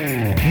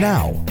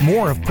 Now,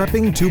 more of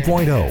Prepping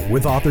 2.0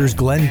 with authors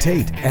Glenn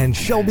Tate and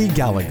Shelby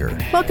Gallagher.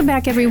 Welcome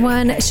back,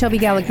 everyone. Shelby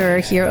Gallagher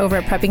here over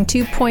at Prepping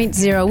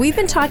 2.0. We've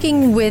been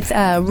talking with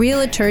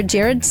Realtor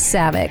Jared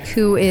Savick,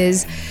 who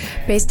is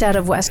based out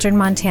of Western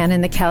Montana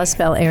in the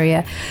Kalispell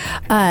area.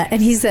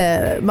 And he's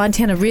a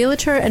Montana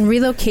Realtor and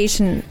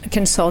relocation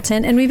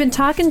consultant. And we've been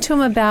talking to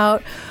him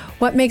about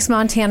what makes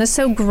Montana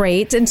so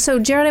great. And so,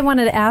 Jared, I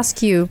wanted to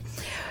ask you,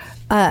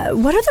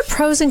 what are the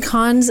pros and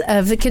cons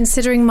of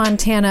considering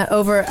Montana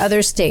over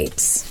other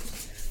states?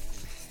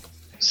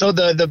 So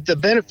the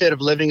benefit of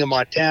living in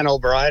Montana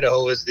over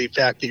Idaho is the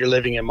fact that you're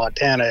living in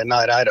Montana and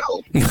not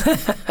Idaho.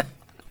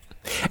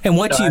 And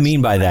what do you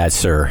mean by that,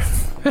 sir?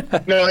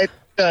 No, it's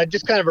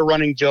just kind of a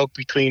running joke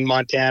between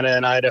Montana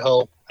and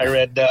Idaho. I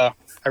read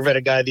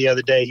a guy the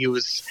other day. He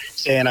was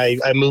saying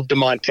I moved to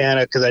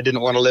Montana because I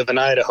didn't want to live in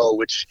Idaho,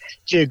 which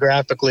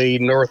geographically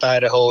North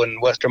Idaho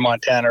and Western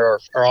Montana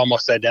are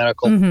almost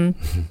identical.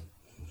 Mm-hmm.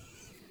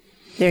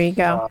 There you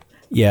go.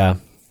 Yeah.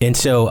 And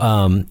so,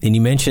 and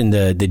you mentioned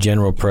the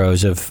general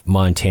pros of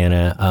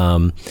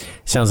Montana.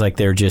 Sounds like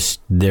they're just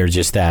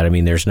that. I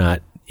mean, there's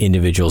not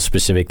individual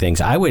specific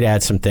things. I would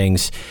add some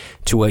things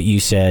to what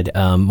you said.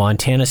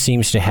 Montana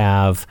seems to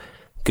have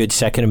good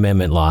Second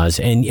Amendment laws.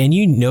 And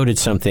you noted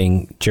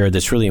something, Jared,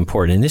 that's really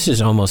important. And this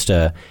is almost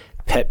a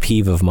pet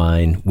peeve of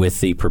mine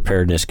with the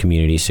preparedness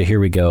community. So here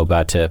we go,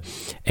 about to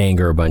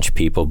anger a bunch of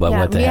people. But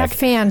what the heck? We have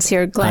fans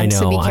here, Glenn,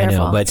 so be careful. I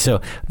know. But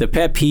so the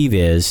pet peeve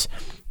is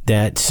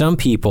that some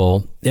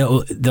people,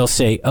 they'll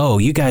say, oh,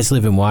 you guys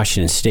live in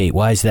Washington State.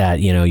 Why is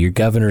that? You know, your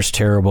governor's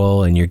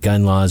terrible and your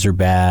gun laws are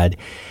bad.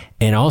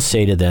 And I'll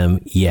say to them,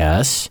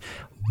 yes,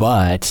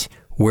 but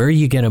where are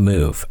you going to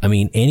move? I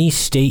mean, any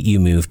state you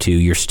move to,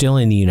 you're still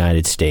in the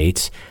United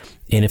States.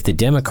 And if the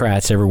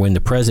Democrats ever win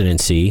the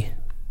presidency,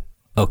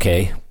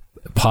 okay,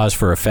 pause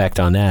for effect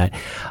on that,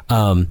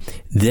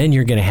 then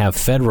you're going to have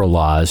federal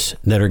laws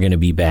that are going to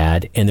be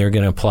bad, and they're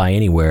going to apply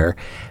anywhere.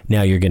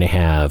 Now you're going to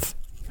have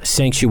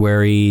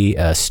sanctuary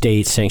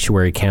states,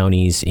 sanctuary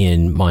counties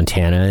in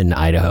Montana and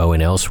Idaho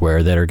and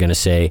elsewhere that are going to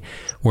say,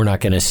 we're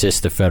not going to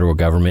assist the federal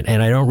government.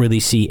 And I don't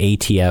really see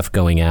ATF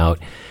going out,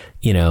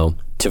 to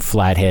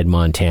Flathead,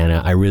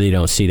 Montana. I really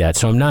don't see that.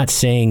 So I'm not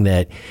saying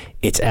that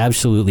it's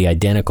absolutely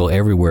identical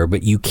everywhere,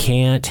 but you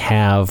can't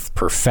have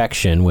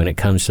perfection when it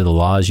comes to the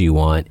laws you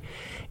want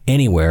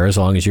anywhere as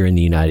long as you're in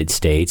the United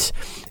States.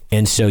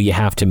 And so you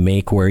have to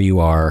make where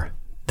you are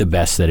the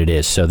best that it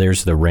is. So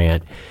there's the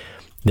rant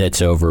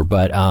that's over.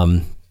 But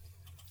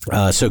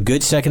So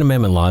good Second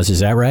Amendment laws, is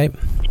that right?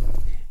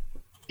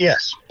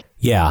 Yes.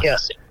 Yeah.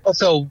 Yes.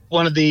 Also,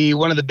 one of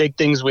the big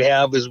things we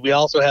have is we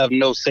also have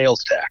no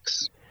sales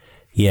tax.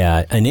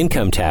 Yeah, an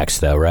income tax,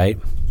 though, right?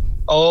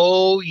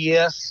 Oh,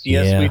 yes,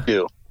 we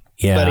do.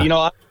 Yeah.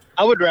 But,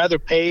 I would rather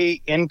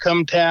pay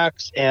income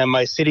tax and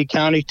my city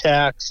county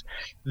tax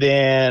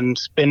than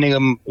sending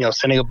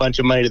a bunch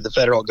of money to the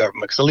federal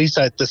government. Because at least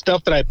the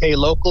stuff that I pay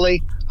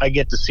locally, I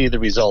get to see the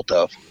result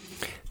of.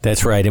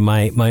 That's right. And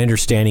my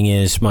understanding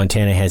is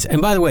Montana has,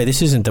 and by the way,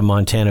 this isn't the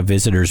Montana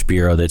Visitors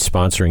Bureau that's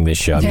sponsoring this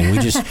show. I mean,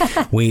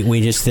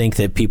 we just think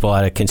that people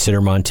ought to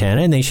consider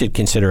Montana, and they should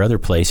consider other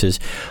places.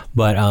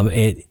 But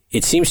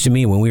it seems to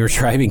me when we were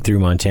driving through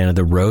Montana,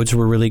 the roads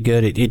were really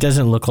good. It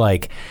doesn't look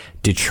like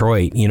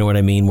Detroit, you know what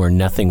I mean, where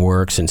nothing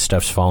works and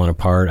stuff's falling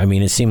apart. I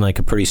mean, it seemed like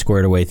a pretty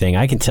squared away thing.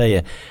 I can tell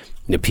you,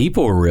 the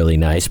people were really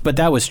nice, but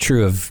that was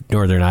true of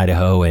northern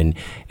Idaho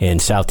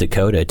and South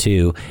Dakota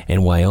too,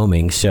 and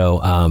Wyoming. So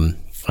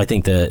I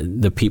think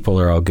the people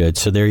are all good.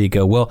 So there you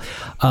go. Well,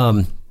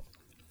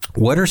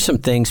 what are some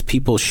things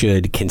people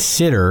should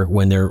consider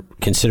when they're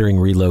considering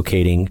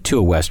relocating to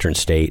a Western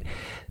state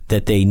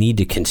that they need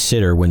to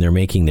consider when they're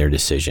making their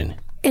decision?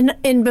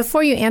 And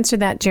before you answer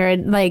that,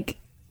 Jared, like,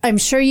 I'm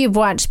sure you've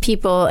watched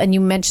people, and you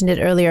mentioned it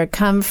earlier,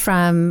 come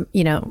from,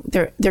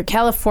 they're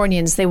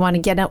Californians. They want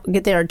to get out,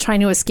 they're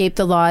trying to escape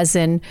the laws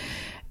and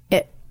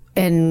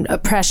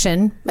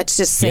oppression. Let's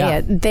just say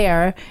it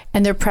there.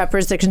 And they're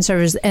preppers, they're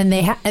conservatives, and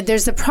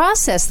there's a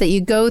process that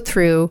you go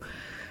through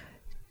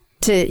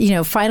to,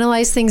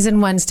 finalize things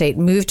in one state,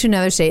 move to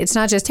another state. It's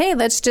not just, hey,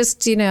 let's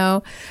just,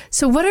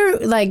 So what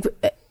are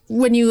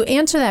when you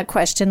answer that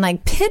question,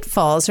 like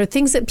pitfalls or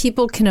things that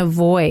people can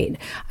avoid?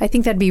 I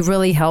think that'd be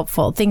really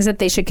helpful. Things that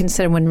they should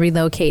consider when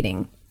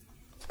relocating.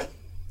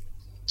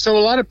 So a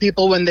lot of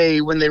people, when they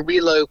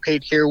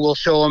relocate here, we'll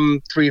show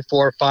them 3,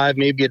 4, 5,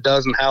 maybe a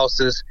dozen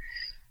houses.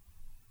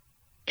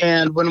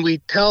 And when we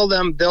tell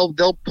them,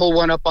 they'll pull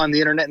one up on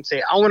the internet and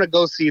say, I want to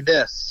go see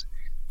this.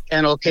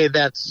 And okay,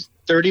 that's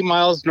 30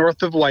 miles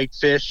north of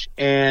Whitefish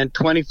and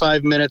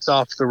 25 minutes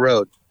off the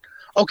road.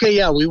 Okay,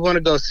 yeah, we want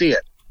to go see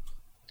it.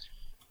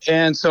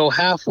 And so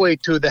halfway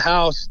to the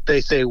house,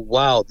 they say,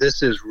 wow,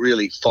 this is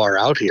really far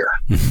out here.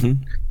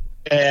 Mm-hmm.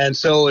 And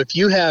so if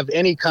you have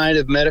any kind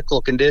of medical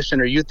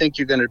condition or you think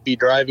you're going to be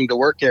driving to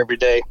work every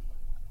day,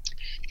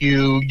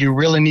 you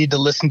really need to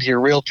listen to your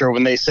realtor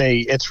when they say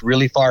it's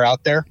really far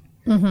out there.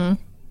 Mm-hmm.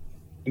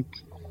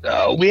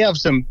 We have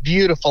some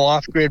beautiful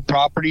off-grid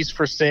properties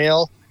for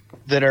sale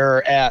that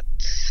are at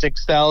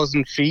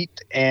 6,000 feet,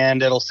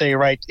 and it'll say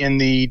right in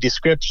the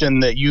description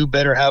that you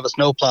better have a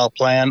snowplow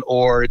plan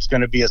or it's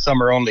going to be a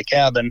summer-only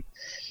cabin.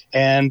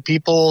 And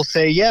people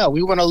say, yeah,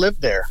 we want to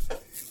live there,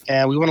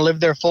 and we want to live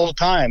there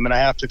full-time. And I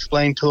have to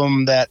explain to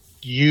them that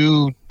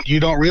you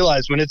don't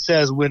realize when it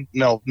says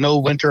no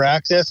winter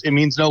access, it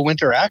means no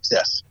winter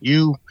access.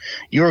 You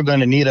are going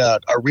to need a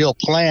real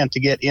plan to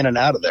get in and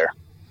out of there.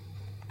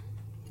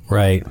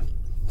 Right.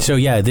 So,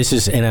 yeah, this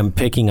is, and I'm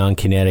picking on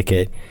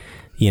Connecticut,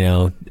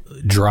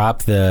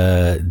 drop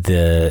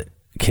the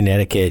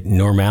Connecticut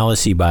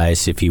normalcy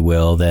bias, if you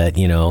will, that,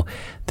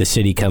 the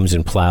city comes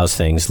and plows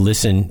things.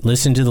 Listen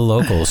to the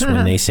locals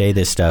when they say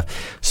this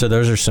stuff. So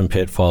those are some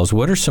pitfalls.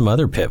 What are some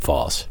other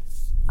pitfalls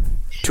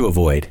to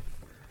avoid?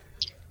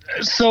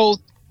 So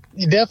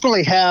you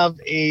definitely have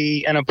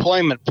an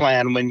employment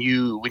plan when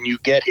you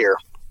get here.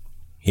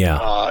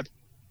 Yeah.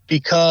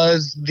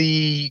 Because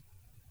the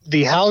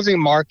housing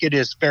market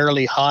is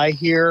fairly high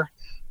here.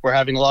 We're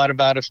having a lot of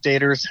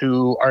out-of-staters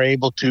who are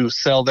able to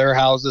sell their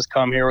houses,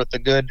 come here with a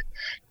good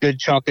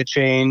chunk of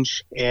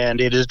change,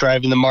 and it is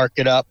driving the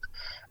market up.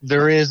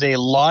 There is a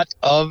lot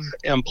of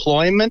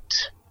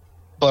employment,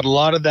 but a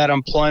lot of that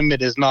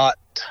employment does not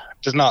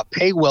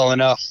pay well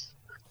enough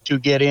to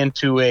get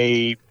into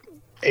a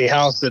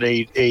house that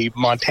a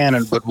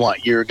Montanan would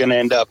want. You're going to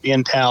end up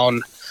in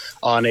town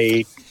on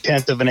a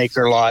 1/10 of an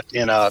acre lot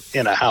in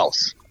a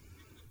house.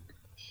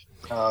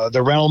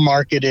 The rental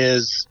market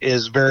is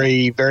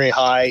very, very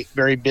high,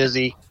 very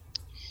busy.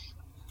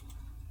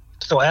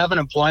 So have an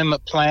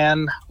employment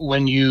plan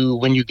when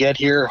you get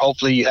here.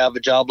 Hopefully you have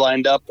a job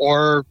lined up,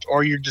 or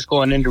you're just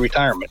going into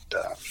retirement.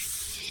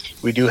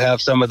 We do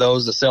have some of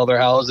those that sell their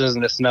houses,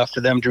 and it's enough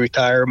for them to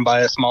retire and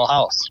buy a small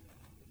house.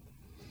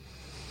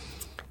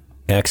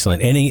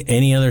 Excellent.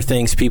 Any other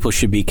things people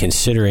should be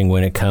considering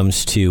when it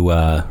comes to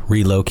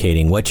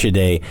relocating? What should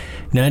they,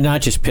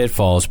 not just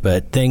pitfalls,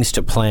 but things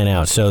to plan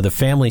out? So the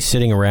family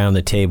sitting around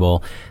the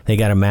table, they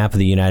got a map of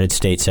the United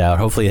States out.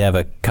 Hopefully they have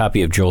a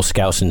copy of Joel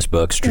Skousen's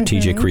book,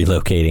 Strategic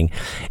Relocating,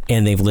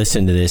 and they've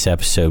listened to this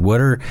episode.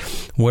 What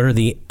are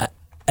the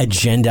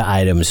agenda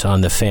items on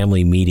the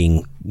family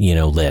meeting,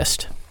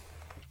 list?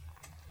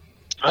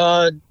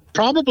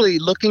 Probably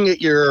looking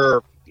at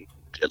your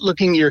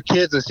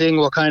kids and seeing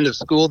what kind of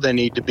school they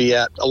need to be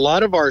at. A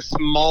lot of our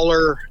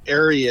smaller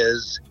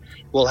areas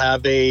will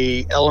have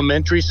a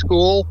elementary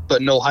school,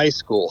 but no high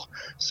school.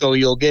 So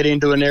you'll get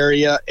into an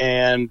area,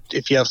 and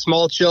if you have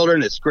small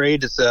children, it's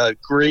great. It's a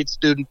great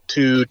student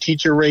to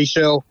teacher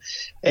ratio.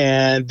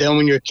 And then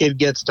when your kid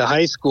gets to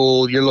high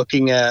school, you're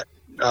looking at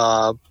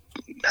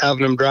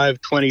having them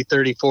drive 20,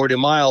 30, 40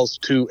 miles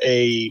to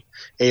a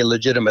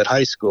legitimate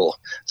high school.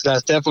 So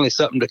that's definitely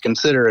something to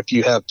consider if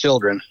you have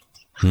children.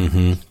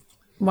 Mm-hmm.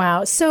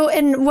 Wow. So,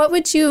 and what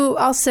would you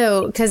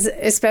also, because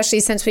especially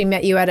since we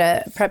met you at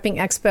a prepping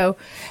expo,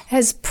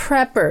 has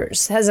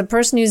a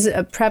person who's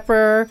a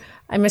prepper,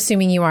 I'm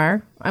assuming you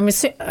are. I'm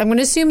going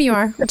to assume you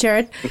are,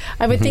 Jared.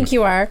 I would think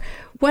you are.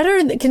 What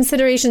are the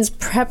considerations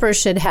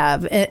preppers should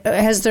have?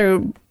 Has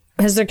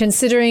they're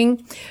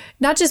considering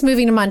not just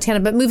moving to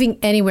Montana, but moving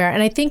anywhere?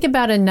 And I think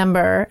about a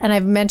number, and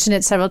I've mentioned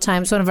it several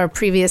times. One of our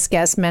previous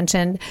guests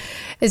mentioned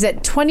is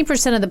that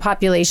 20% of the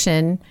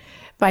population,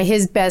 by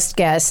his best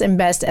guess and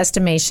best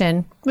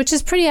estimation, which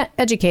is pretty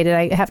educated,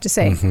 I have to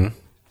say,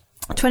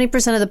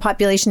 20% of the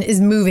population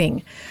is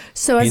moving.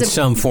 So as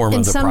some form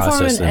of the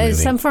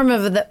process, some form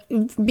of the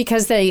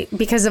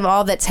because of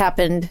all that's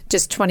happened,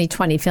 just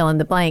 2020, fill in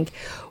the blank.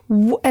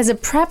 As a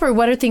prepper,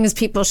 what are things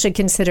people should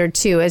consider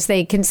too, as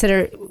they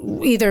consider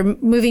either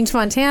moving to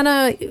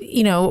Montana,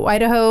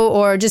 Idaho,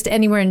 or just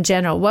anywhere in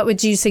general? What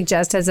would you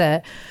suggest as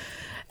a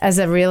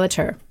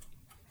realtor?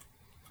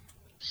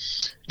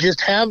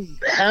 Just have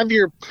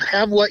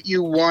what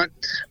you want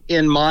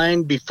in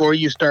mind before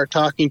you start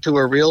talking to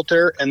a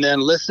realtor, and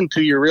then listen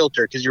to your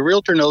realtor, because your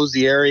realtor knows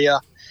the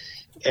area.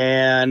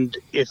 And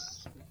if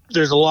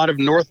there's a lot of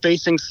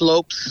north-facing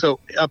slopes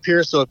up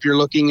here, so if you're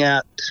looking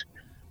at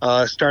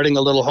starting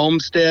a little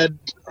homestead,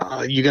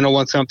 you're going to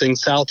want something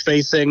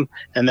south-facing,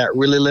 and that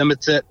really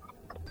limits it.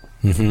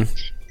 Mm-hmm.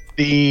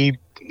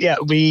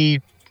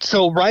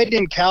 So right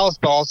in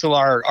Kalispell, also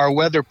our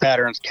weather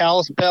patterns,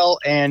 Kalispell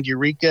and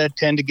Eureka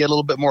tend to get a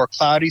little bit more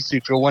cloudy. So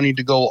if you're wanting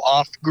to go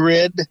off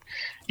grid,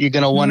 you're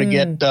going to want to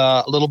get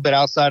a little bit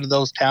outside of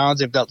those towns.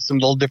 They've got some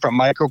little different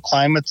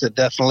microclimates that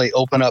definitely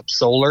open up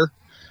solar.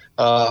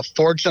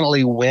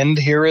 Fortunately, wind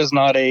here is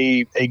not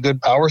a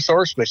good power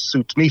source, which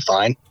suits me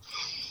fine.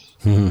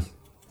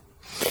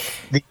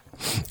 Mm-hmm.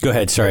 Go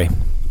ahead. Sorry.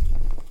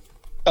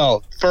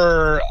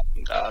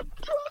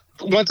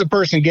 Once a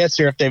person gets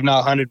here, if they've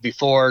not hunted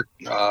before,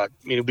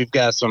 we've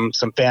got some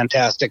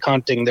fantastic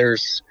hunting.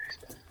 There's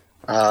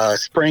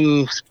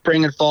spring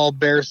and fall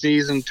bear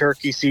season,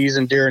 turkey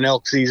season, deer and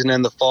elk season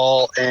in the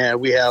fall, and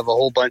we have a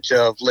whole bunch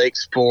of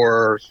lakes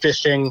for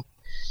fishing.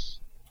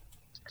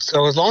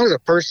 So as long as a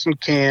person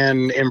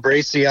can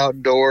embrace the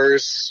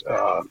outdoors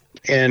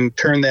and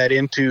turn that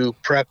into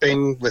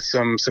prepping with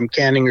some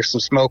canning or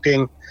some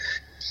smoking,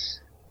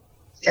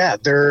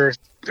 there's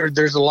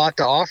a lot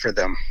to offer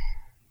them.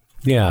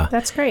 Yeah.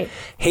 That's great.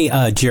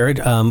 Hey, Jared,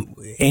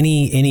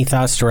 any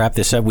thoughts to wrap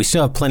this up? We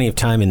still have plenty of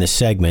time in this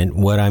segment.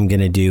 What I'm going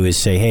to do is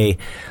say, hey,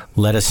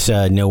 let us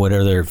know what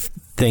other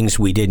things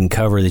we didn't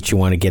cover that you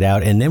want to get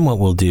out. And then what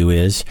we'll do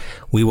is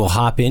we will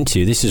hop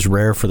into, this is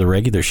rare for the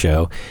regular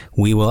show,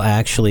 we will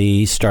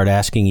actually start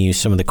asking you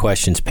some of the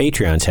questions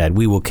Patreons had.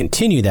 We will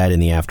continue that in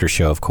the after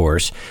show, of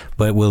course,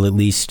 but we'll at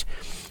least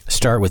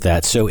start with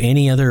that. So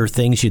any other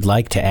things you'd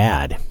like to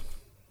add?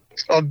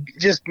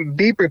 Just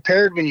be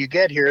prepared when you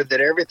get here that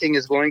everything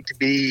is going to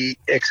be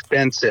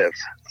expensive.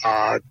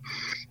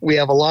 We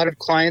have a lot of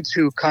clients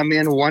who come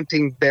in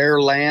wanting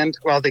bare land.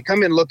 Well, they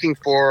come in looking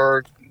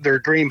for their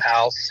dream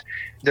house.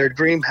 Their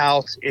dream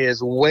house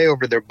is way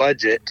over their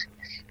budget.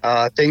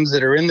 Things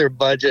that are in their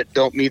budget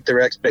don't meet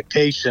their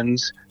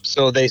expectations.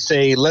 So they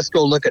say, let's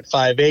go look at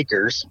 5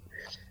 acres.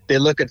 They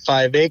look at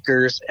 5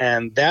 acres,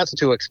 and that's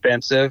too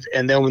expensive.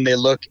 And then when they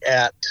look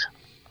at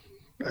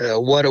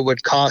what it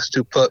would cost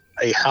to put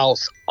a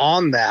house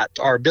on that,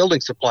 our building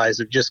supplies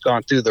have just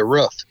gone through the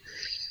roof.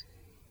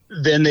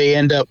 Then they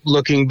end up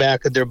looking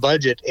back at their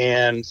budget.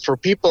 And for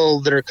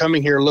people that are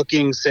coming here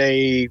looking,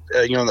 say,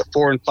 the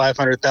 $400,000 and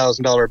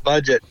 $500,000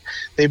 budget,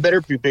 they better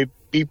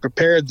be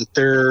prepared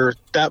that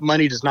that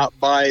money does not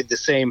buy the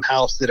same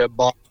house that it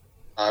bought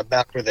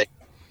back where they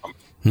come.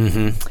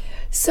 Mm-hmm.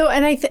 So,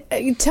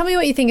 and tell me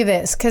what you think of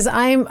this, because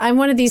I'm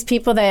one of these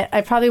people that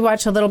I probably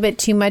watch a little bit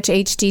too much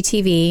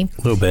HGTV.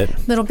 A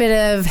little bit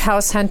of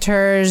House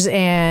Hunters,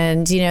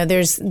 and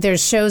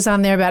there's shows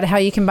on there about how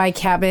you can buy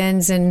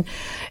cabins and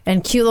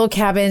cute little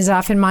cabins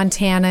off in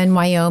Montana and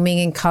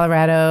Wyoming and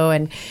Colorado,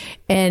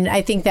 and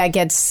I think that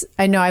gets.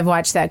 I know I've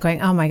watched that,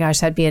 going, oh my gosh,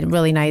 that'd be a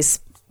really nice.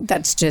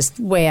 That's just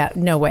way out.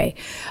 No way.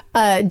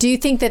 Do you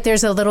think that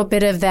there's a little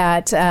bit of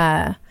that?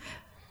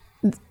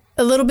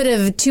 A little bit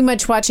of too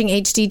much watching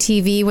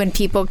HGTV when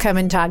people come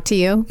and talk to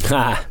you?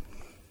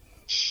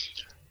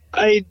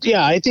 I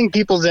think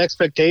people's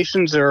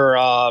expectations are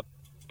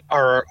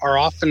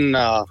often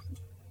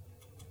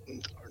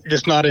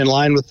just not in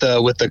line with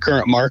the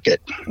current market.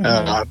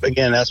 Mm-hmm.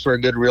 Again, that's where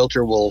a good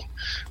realtor will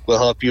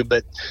help you.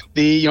 But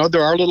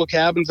there are little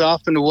cabins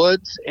off in the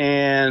woods,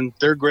 and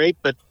they're great.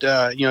 But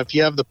if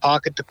you have the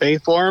pocket to pay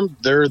for them,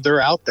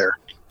 they're out there.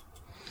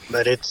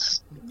 But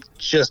it's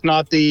just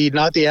not the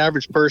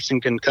average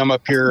person can come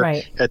up here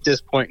Right. at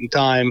this point in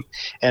time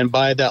and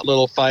buy that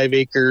little 5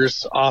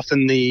 acres off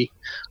in the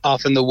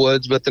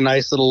woods with a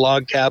nice little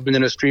log cabin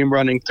and a stream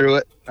running through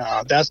it.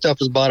 That stuff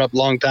was bought up a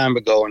long time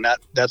ago, and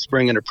that's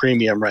bringing a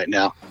premium right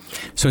now.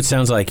 So it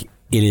sounds like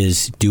it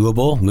is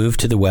doable. Move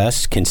to the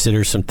West,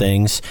 consider some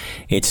things.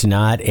 It's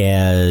not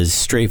as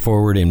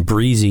straightforward and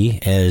breezy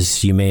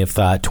as you may have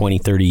thought 20,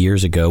 30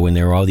 years ago when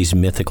there were all these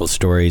mythical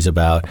stories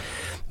about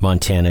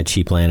Montana,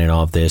 cheap land, and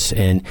all of this.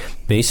 And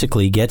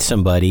basically get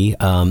somebody,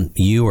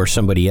 you or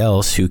somebody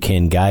else, who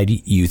can guide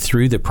you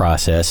through the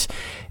process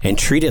and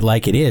treat it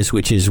like it is,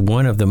 which is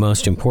one of the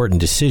most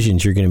important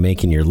decisions you're going to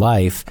make in your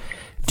life.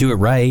 Do it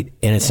right.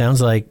 And it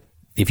sounds like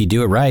if you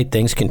do it right,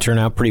 things can turn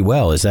out pretty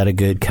well. Is that a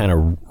good kind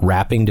of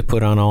wrapping to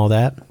put on all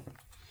that?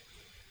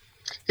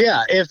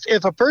 Yeah,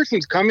 if a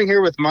person's coming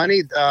here with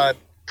money,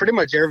 pretty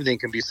much everything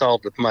can be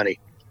solved with money.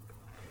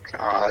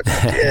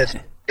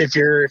 If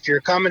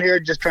you're coming here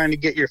just trying to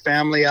get your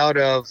family out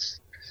of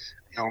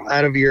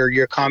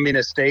your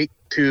communist state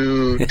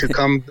to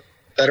come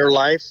better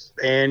life,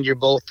 and you're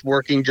both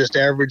working just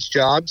average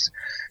jobs,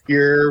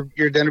 you're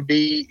going to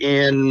be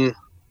in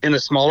a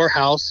smaller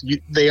house.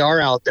 They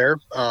are out there.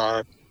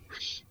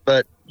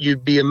 But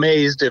you'd be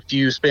amazed if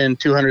you spend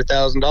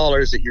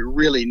 $200,000 that you're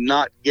really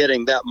not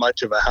getting that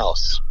much of a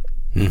house.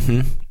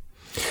 Mm-hmm.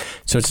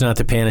 So it's not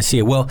the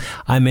panacea. Well,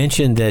 I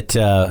mentioned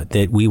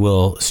that we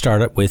will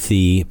start up with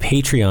the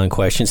Patreon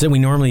questions that we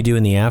normally do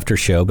in the after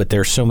show, but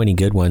there's so many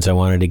good ones. I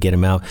wanted to get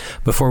them out.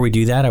 Before we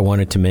do that, I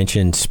wanted to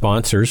mention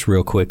sponsors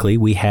real quickly.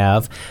 We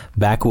have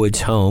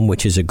Backwoods Home,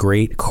 which is a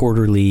great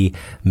quarterly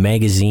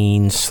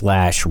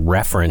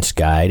magazine/reference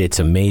guide. It's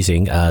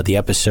amazing. The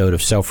episode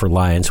of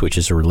Self-Reliance, which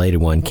is a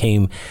related one,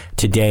 came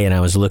today, and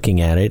I was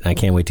looking at it. I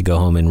can't wait to go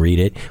home and read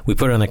it. We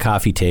put it on the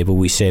coffee table.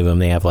 We save them.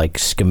 They have like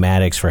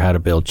schematics for how to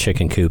build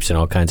chicken coops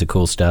and all kinds of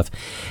cool stuff.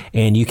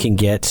 And you can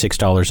get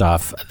 $6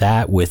 off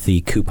that with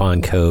the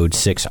coupon code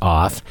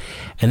 6OFF.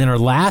 And then our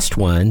last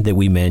one that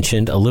we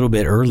mentioned a little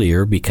bit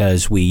earlier,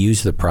 because we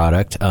use the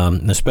product,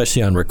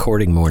 especially on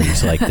recording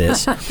mornings like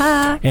this.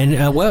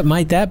 And what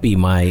might that be,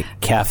 my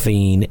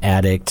caffeine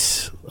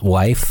addict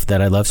wife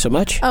that I love so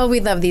much? Oh, we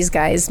love these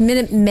guys.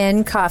 Minute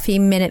Men Coffee.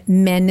 Minute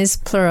Men is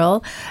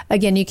plural.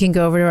 Again, you can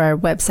go over to our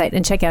website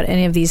and check out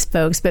any of these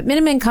folks. But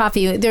Minute Men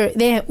Coffee,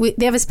 they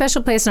have a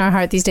special place in our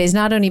heart these days,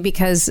 not only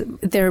because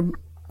their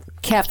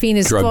caffeine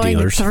is drug flowing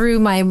dealers through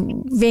my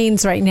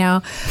veins right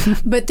now,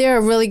 but they're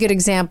a really good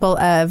example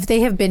of,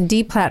 they have been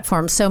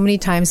deplatformed so many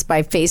times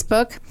by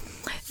Facebook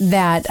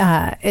that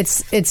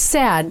it's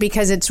sad,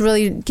 because it's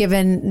really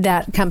given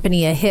that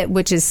company a hit,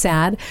 which is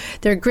sad.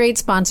 They're great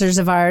sponsors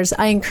of ours.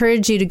 I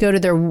encourage you to go to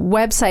their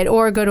website,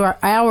 or go to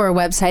our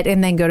website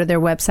and then go to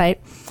their website.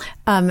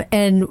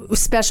 And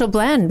special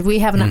blend. We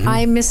have an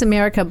I Miss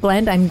America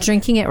blend. I'm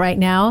drinking it right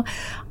now.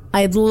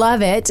 I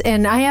love it.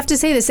 And I have to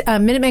say this,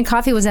 Minuteman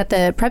Coffee was at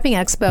the Prepping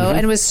Expo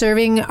and was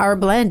serving our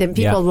blend, and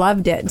people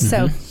loved it.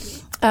 So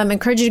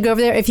encourage you to go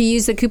over there. If you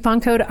use the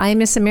coupon code I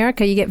Miss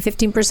America, you get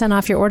 15%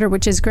 off your order,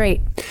 which is great.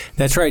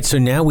 That's right. So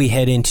now we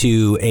head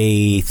into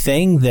a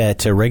thing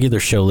that regular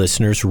show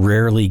listeners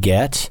rarely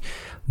get,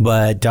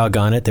 but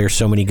doggone it, there's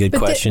so many good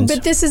questions.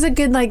 But this is a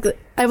good,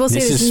 I will say,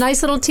 this is a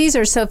nice little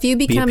teaser. So if you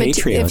become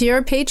if you're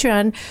a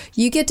Patreon,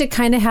 you get to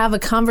kind of have a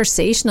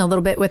conversation a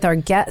little bit with our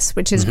guests,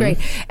 which is great.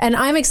 And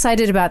I'm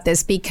excited about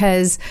this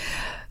because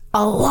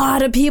a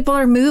lot of people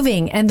are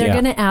moving, and they're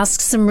going to ask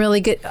some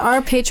really good.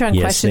 Our Patreon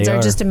questions are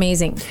just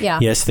amazing. Yeah.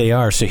 Yes, they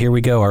are. So here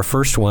we go. Our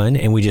first one,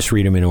 and we just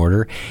read them in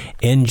order.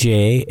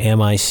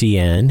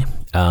 NJMICN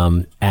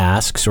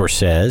asks or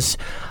says,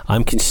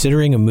 I'm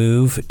considering a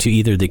move to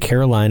either the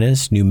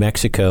Carolinas, New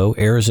Mexico,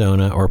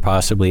 Arizona, or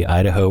possibly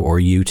Idaho or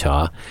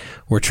Utah.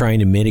 We're trying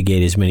to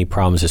mitigate as many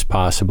problems as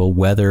possible: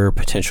 weather,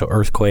 potential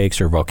earthquakes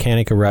or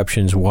volcanic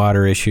eruptions,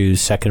 water issues,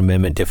 Second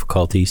Amendment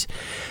difficulties.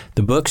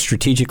 The book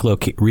Strategic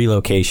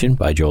Relocation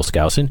by Joel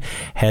Skousen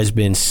has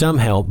been some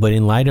help, but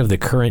in light of the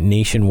current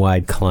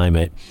nationwide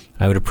climate,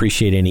 I would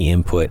appreciate any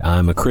input.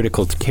 I'm a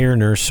critical care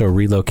nurse, so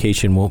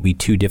relocation won't be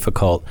too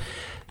difficult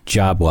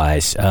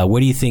job-wise. What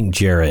do you think,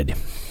 Jared?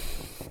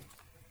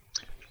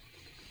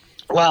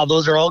 Wow,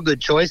 those are all good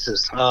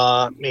choices.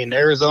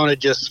 Arizona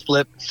just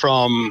flipped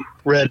from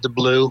red to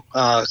blue,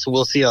 so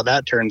we'll see how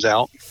that turns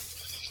out.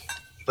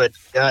 But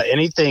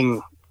any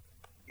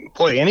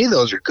of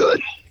those are good.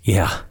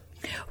 Yeah.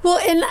 Well,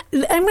 and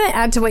I'm going to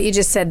add to what you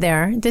just said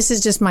there. This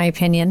is just my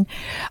opinion.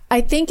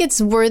 I think it's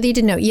worthy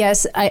to note,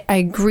 yes, I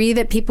agree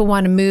that people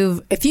want to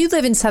move. If you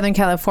live in Southern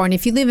California,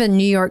 if you live in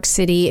New York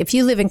City, if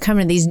you live in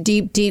kind of these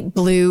deep, deep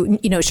blue,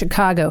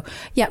 Chicago,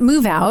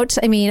 move out.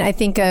 I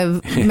think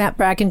of Matt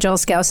Brack and Joel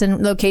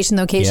Skousen, location,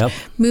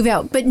 move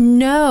out. But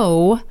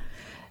know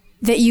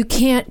that you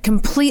can't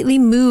completely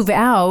move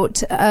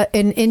out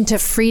and into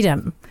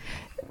freedom.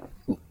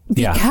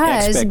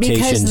 Because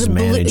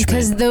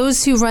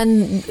those who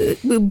run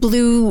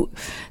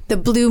the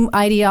blue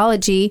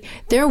ideology,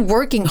 they're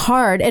working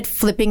hard at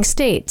flipping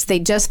states. They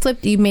just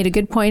flipped. You made a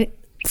good point.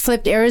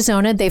 flipped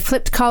Arizona. They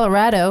flipped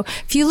Colorado.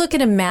 If you look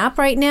at a map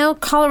right now,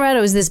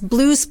 Colorado is this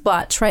blue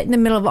spot right in the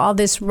middle of all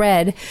this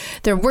red.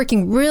 They're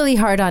working really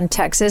hard on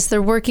Texas.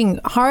 They're working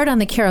hard on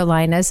the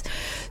Carolinas.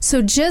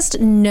 So just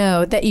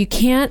know that you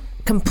can't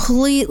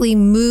completely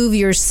move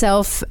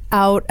yourself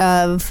out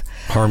of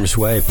harm's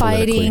way,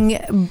 fighting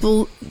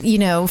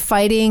liberals,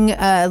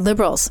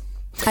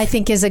 I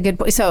think is a good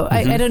point. So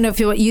I don't know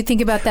what you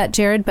think about that,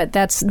 Jared, but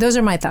those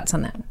are my thoughts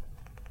on that.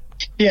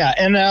 Yeah,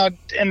 and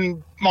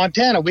in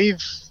Montana,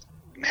 we've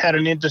had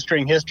an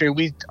interesting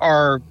history.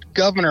 Our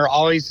governor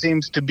always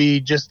seems to be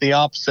just the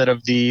opposite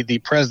of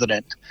the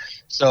president.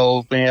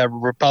 So we have a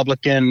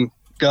Republican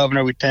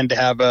governor. We tend to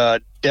have a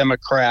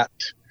Democrat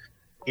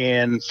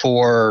in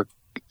for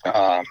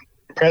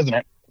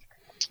president.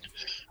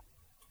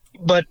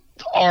 But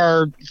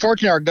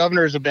fortunately, our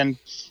governors have been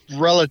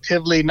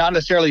relatively, not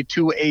necessarily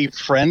too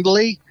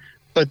friendly,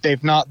 but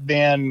they've not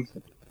been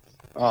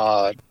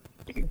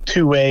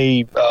too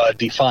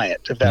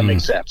defiant, if that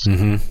makes sense.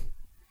 Mm-hmm.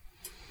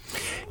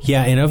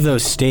 Yeah, and of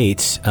those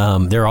states,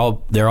 they're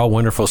all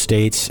wonderful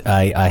states.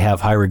 I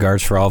have high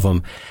regards for all of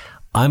them.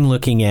 I'm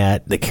looking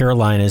at the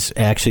Carolinas,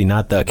 actually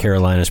not the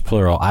Carolinas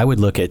plural. I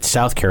would look at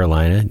South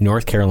Carolina.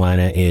 North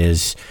Carolina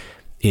is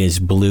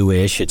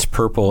bluish. It's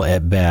purple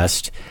at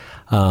best.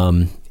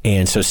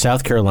 And so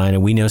South Carolina,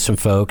 we know some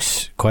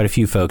folks, quite a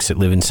few folks that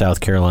live in South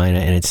Carolina,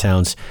 and it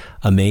sounds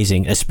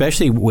amazing,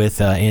 especially with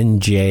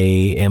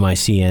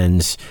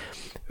NJMICN's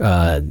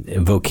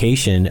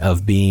vocation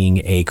of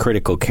being a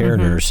critical care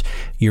nurse.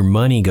 Your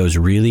money goes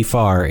really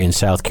far in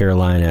South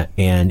Carolina,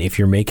 and if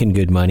you're making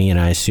good money, and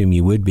I assume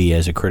you would be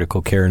as a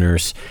critical care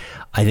nurse,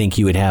 I think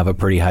you would have a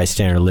pretty high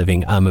standard of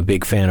living. I'm a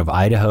big fan of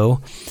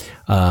Idaho,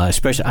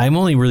 especially. I'm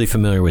only really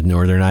familiar with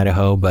northern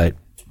Idaho, but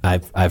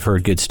I've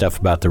heard good stuff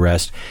about the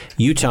rest.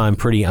 Utah, I'm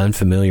pretty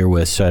unfamiliar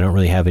with, so I don't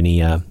really have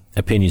any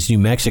opinions. New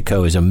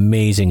Mexico is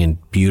amazing and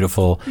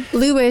beautiful.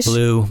 Bluish.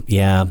 Blue,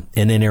 yeah.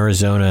 And then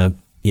Arizona,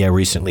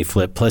 recently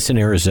flipped. Plus in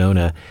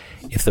Arizona,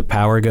 if the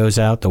power goes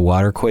out, the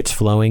water quits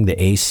flowing,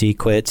 the AC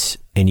quits,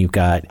 and you've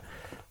got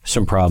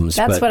some problems.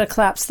 That's what a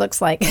collapse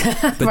looks like.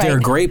 But there are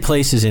great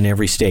places in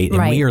every state,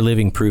 and we are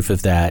living proof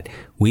of that.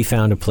 We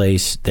found a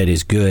place that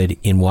is good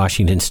in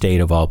Washington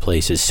State, of all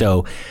places.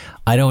 So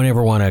I don't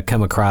ever want to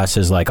come across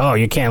as like, oh,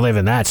 you can't live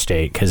in that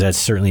state, because that's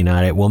certainly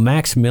not it. Well,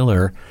 Max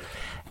Miller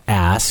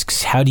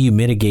asks, how do you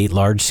mitigate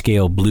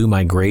large-scale blue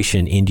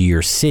migration into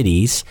your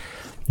cities?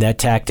 That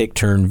tactic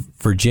turned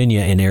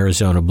Virginia and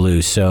Arizona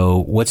blue. So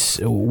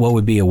what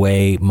would be a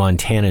way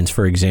Montanans,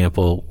 for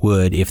example,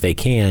 would, if they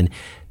can,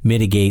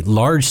 mitigate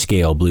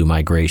large-scale blue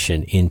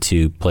migration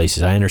into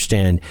places? I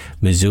understand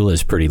Missoula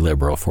is pretty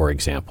liberal, for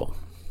example.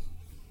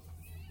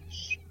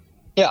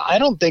 Yeah, I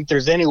don't think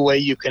there's any way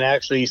you can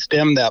actually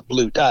stem that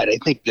blue tide. I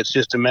think it's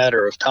just a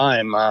matter of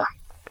time. And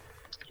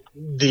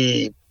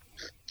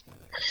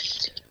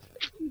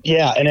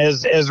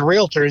as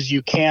realtors,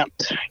 you can't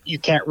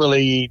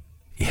really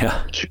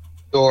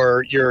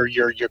or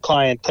your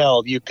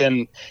clientele. You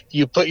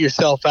put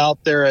yourself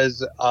out there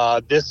as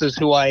this is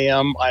who I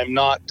am. I'm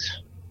not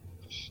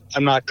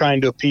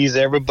trying to appease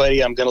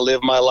everybody. I'm going to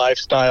live my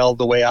lifestyle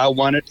the way I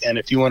want it. And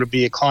if you want to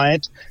be a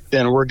client,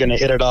 then we're going to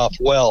hit it off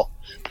well.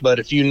 But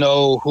if you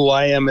know who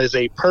I am as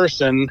a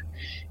person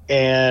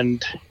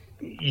and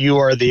you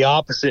are the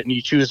opposite and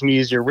you choose me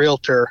as your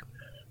realtor,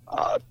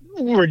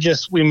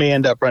 we may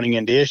end up running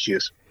into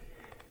issues.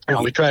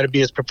 We try to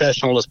be as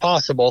professional as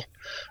possible.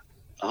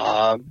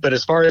 But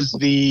as far as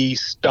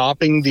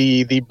stopping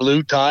the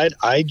blue tide,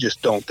 I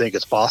just don't think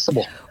it's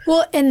possible.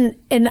 Well, and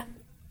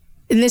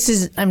this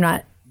is,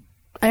 I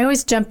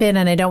always jump in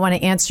and I don't want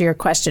to answer your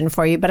question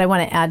for you, but I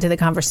want to add to the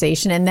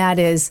conversation. And that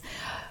is,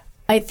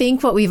 I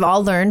think what we've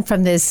all learned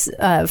from this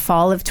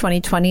fall of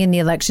 2020 in the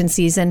election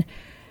season,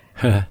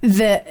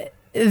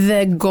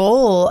 the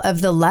goal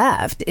of the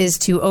left is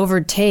to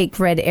overtake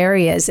red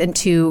areas and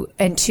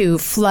to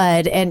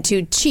flood and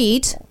to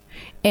cheat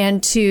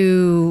and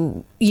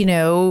to,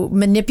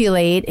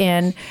 manipulate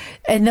and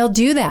they'll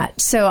do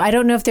that. So I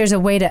don't know if there's a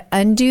way to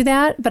undo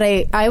that, but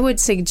I would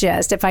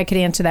suggest, if I could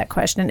answer that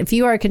question, if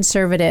you are a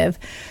conservative,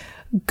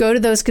 go to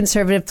those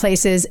conservative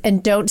places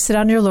and don't sit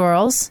on your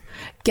laurels.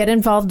 Get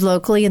involved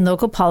locally in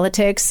local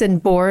politics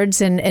and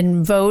boards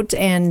and vote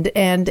and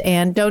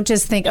don't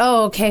just think,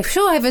 oh, okay,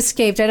 I've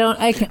escaped.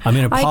 I'm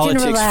in a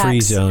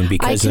politics-free zone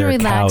because there are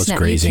cows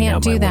grazing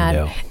out my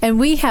window. And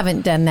we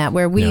haven't done that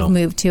where we've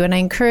moved to. And I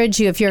encourage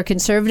you, if you're a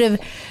conservative,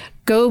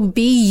 go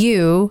be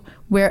you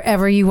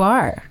wherever you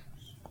are.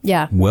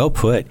 Yeah. Well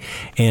put.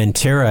 And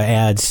Tara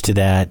adds to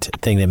that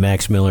thing that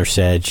Max Miller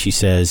said. She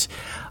says,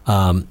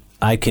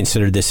 I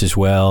considered this as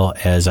well,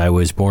 as I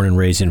was born and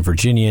raised in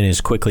Virginia and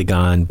has quickly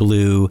gone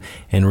blue,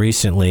 and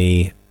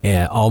recently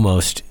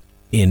almost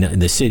in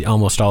the city,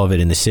 almost all of it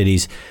in the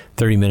cities,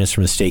 30 minutes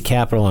from the state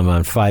capitol. I'm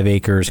on 5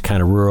 acres,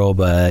 kind of rural,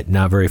 but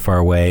not very far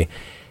away.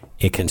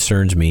 It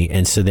concerns me.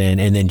 And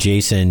then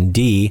Jason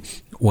D.,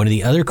 one of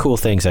the other cool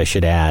things I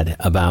should add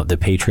about the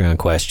Patreon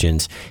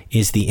questions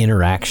is the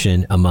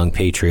interaction among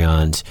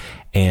Patreons.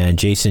 And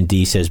Jason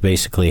D. says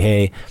basically,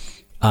 hey,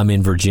 I'm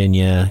in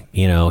Virginia,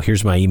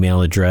 here's my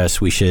email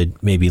address. We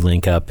should maybe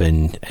link up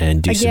and do some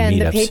meetups. Again,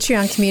 the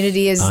Patreon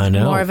community is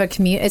more of a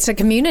community. It's a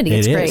community.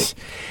 It's great.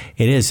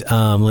 It is.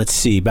 Let's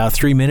see, about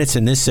 3 minutes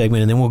in this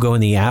segment, and then we'll go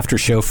in the after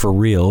show for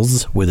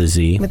Reels with a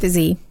Z. With a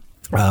Z.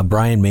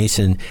 Brian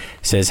Mason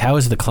says, how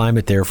is the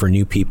climate there for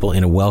new people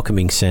in a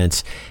welcoming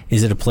sense?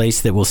 Is it a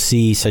place that will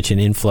see such an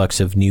influx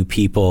of new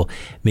people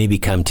may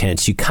become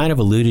tense? You kind of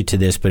alluded to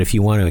this, but if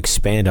you want to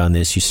expand on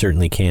this, you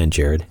certainly can,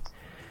 Jared.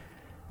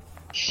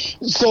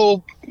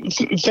 So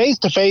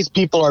face-to-face,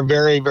 people are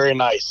very, very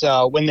nice.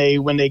 When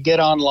they get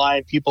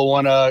online, people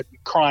want to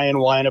cry and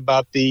whine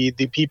about the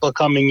people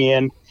coming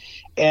in.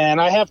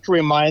 And I have to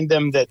remind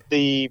them that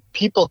the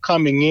people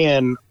coming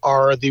in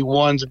are the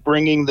ones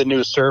bringing the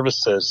new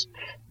services.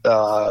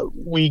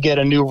 We get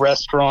a new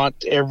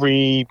restaurant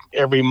every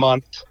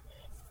month,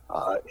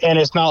 and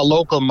it's not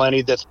local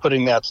money that's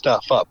putting that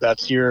stuff up.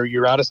 That's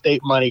your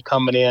out-of-state money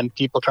coming in,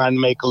 people trying to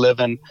make a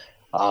living,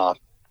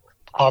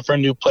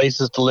 offering new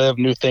places to live,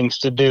 new things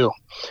to do.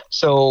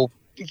 So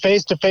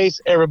face-to-face,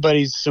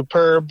 everybody's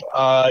superb.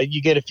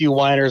 You get a few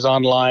whiners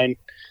online.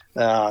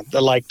 They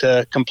like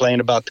to complain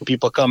about the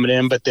people coming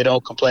in, but they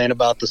don't complain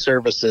about the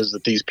services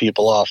that these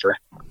people offer.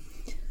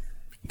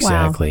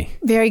 Exactly. Wow.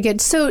 Very good.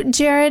 So,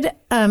 Jared,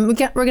 we're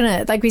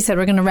going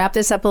to wrap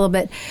this up a little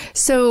bit.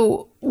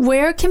 So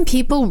where can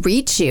people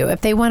reach you if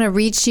they want to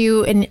reach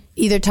you and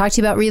either talk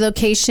to you about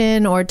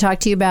relocation or talk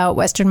to you about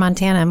Western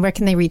Montana? Where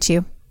can they reach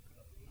you?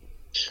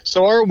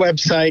 So our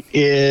website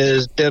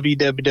is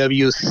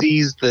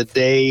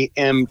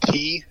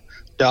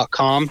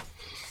www.seizethedaymt.com.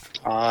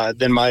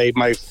 Then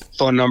my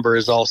phone number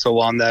is also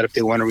on that if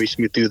they want to reach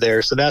me through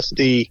there. So that's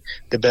the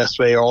best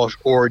way,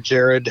 or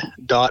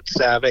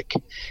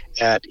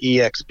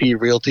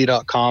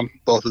jared.savick@exprealty.com.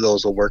 Both of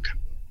those will work.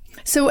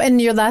 So, and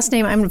your last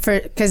name,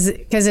 because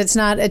it's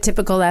not a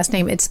typical last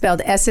name. It's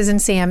spelled S as in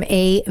Sam,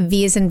 A,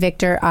 V as in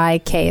Victor,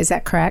 I, K. Is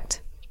that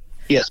correct?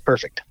 Yes,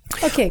 perfect.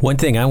 Okay. One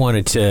thing I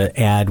wanted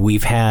to add,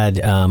 we've had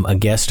a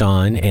guest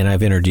on, and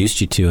I've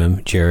introduced you to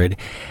him, Jared,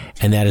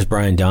 and that is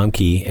Brian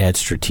Domke at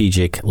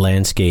Strategic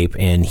Landscape,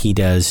 and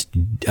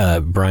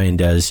Brian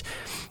does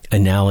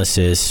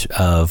analysis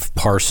of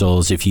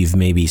parcels. If you've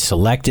maybe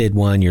selected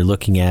one, you're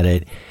looking at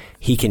it,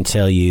 he can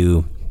tell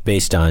you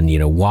based on,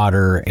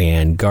 water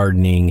and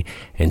gardening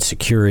and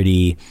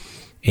security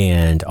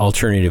and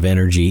alternative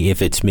energy,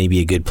 if it's maybe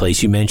a good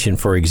place. You mentioned,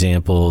 for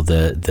example,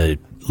 the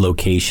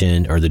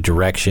location or the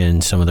direction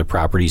some of the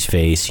properties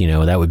face,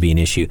 that would be an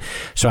issue.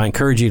 So I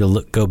encourage you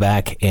to go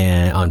back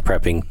on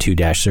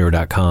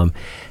prepping2-0.com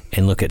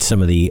and look at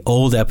some of the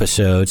old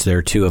episodes. There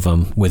are 2 of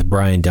them with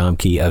Brian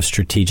Domke of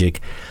Strategic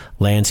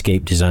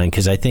Landscape Design,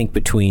 because I think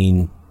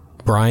between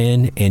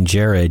Brian and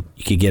Jared,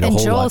 you could get a whole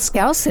lot.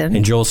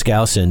 And Joel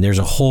Skousen. There's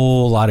a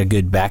whole lot of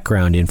good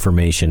background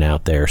information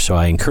out there. So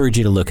I encourage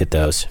you to look at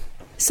those.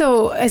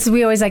 So, as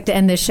we always like to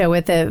end this show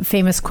with a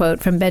famous quote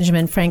from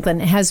Benjamin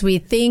Franklin, as we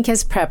think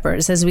as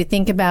preppers, as we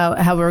think about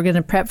how we're going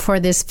to prep for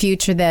this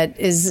future that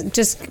is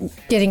just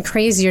getting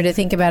crazier to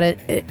think about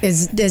it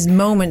as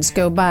moments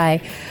go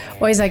by,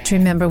 always like to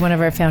remember one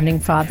of our founding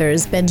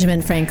fathers,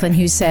 Benjamin Franklin,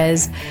 who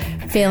says,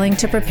 failing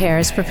to prepare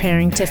is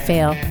preparing to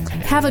fail.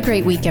 Have a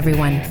great week,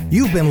 everyone.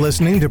 You've been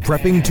listening to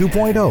Prepping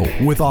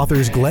 2.0 with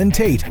authors Glenn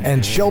Tate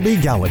and Shelby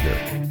Gallagher.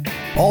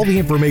 All the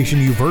information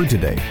you've heard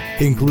today,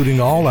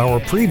 including all our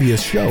previous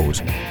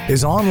shows,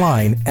 is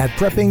online at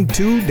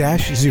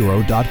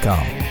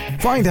prepping2-0.com.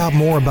 Find out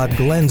more about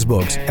Glenn's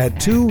books at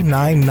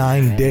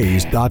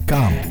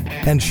 299days.com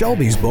and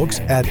Shelby's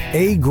books at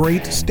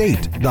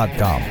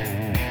agreatstate.com.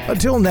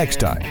 Until next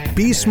time,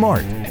 be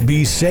smart,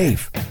 be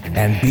safe,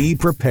 and be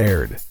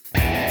prepared.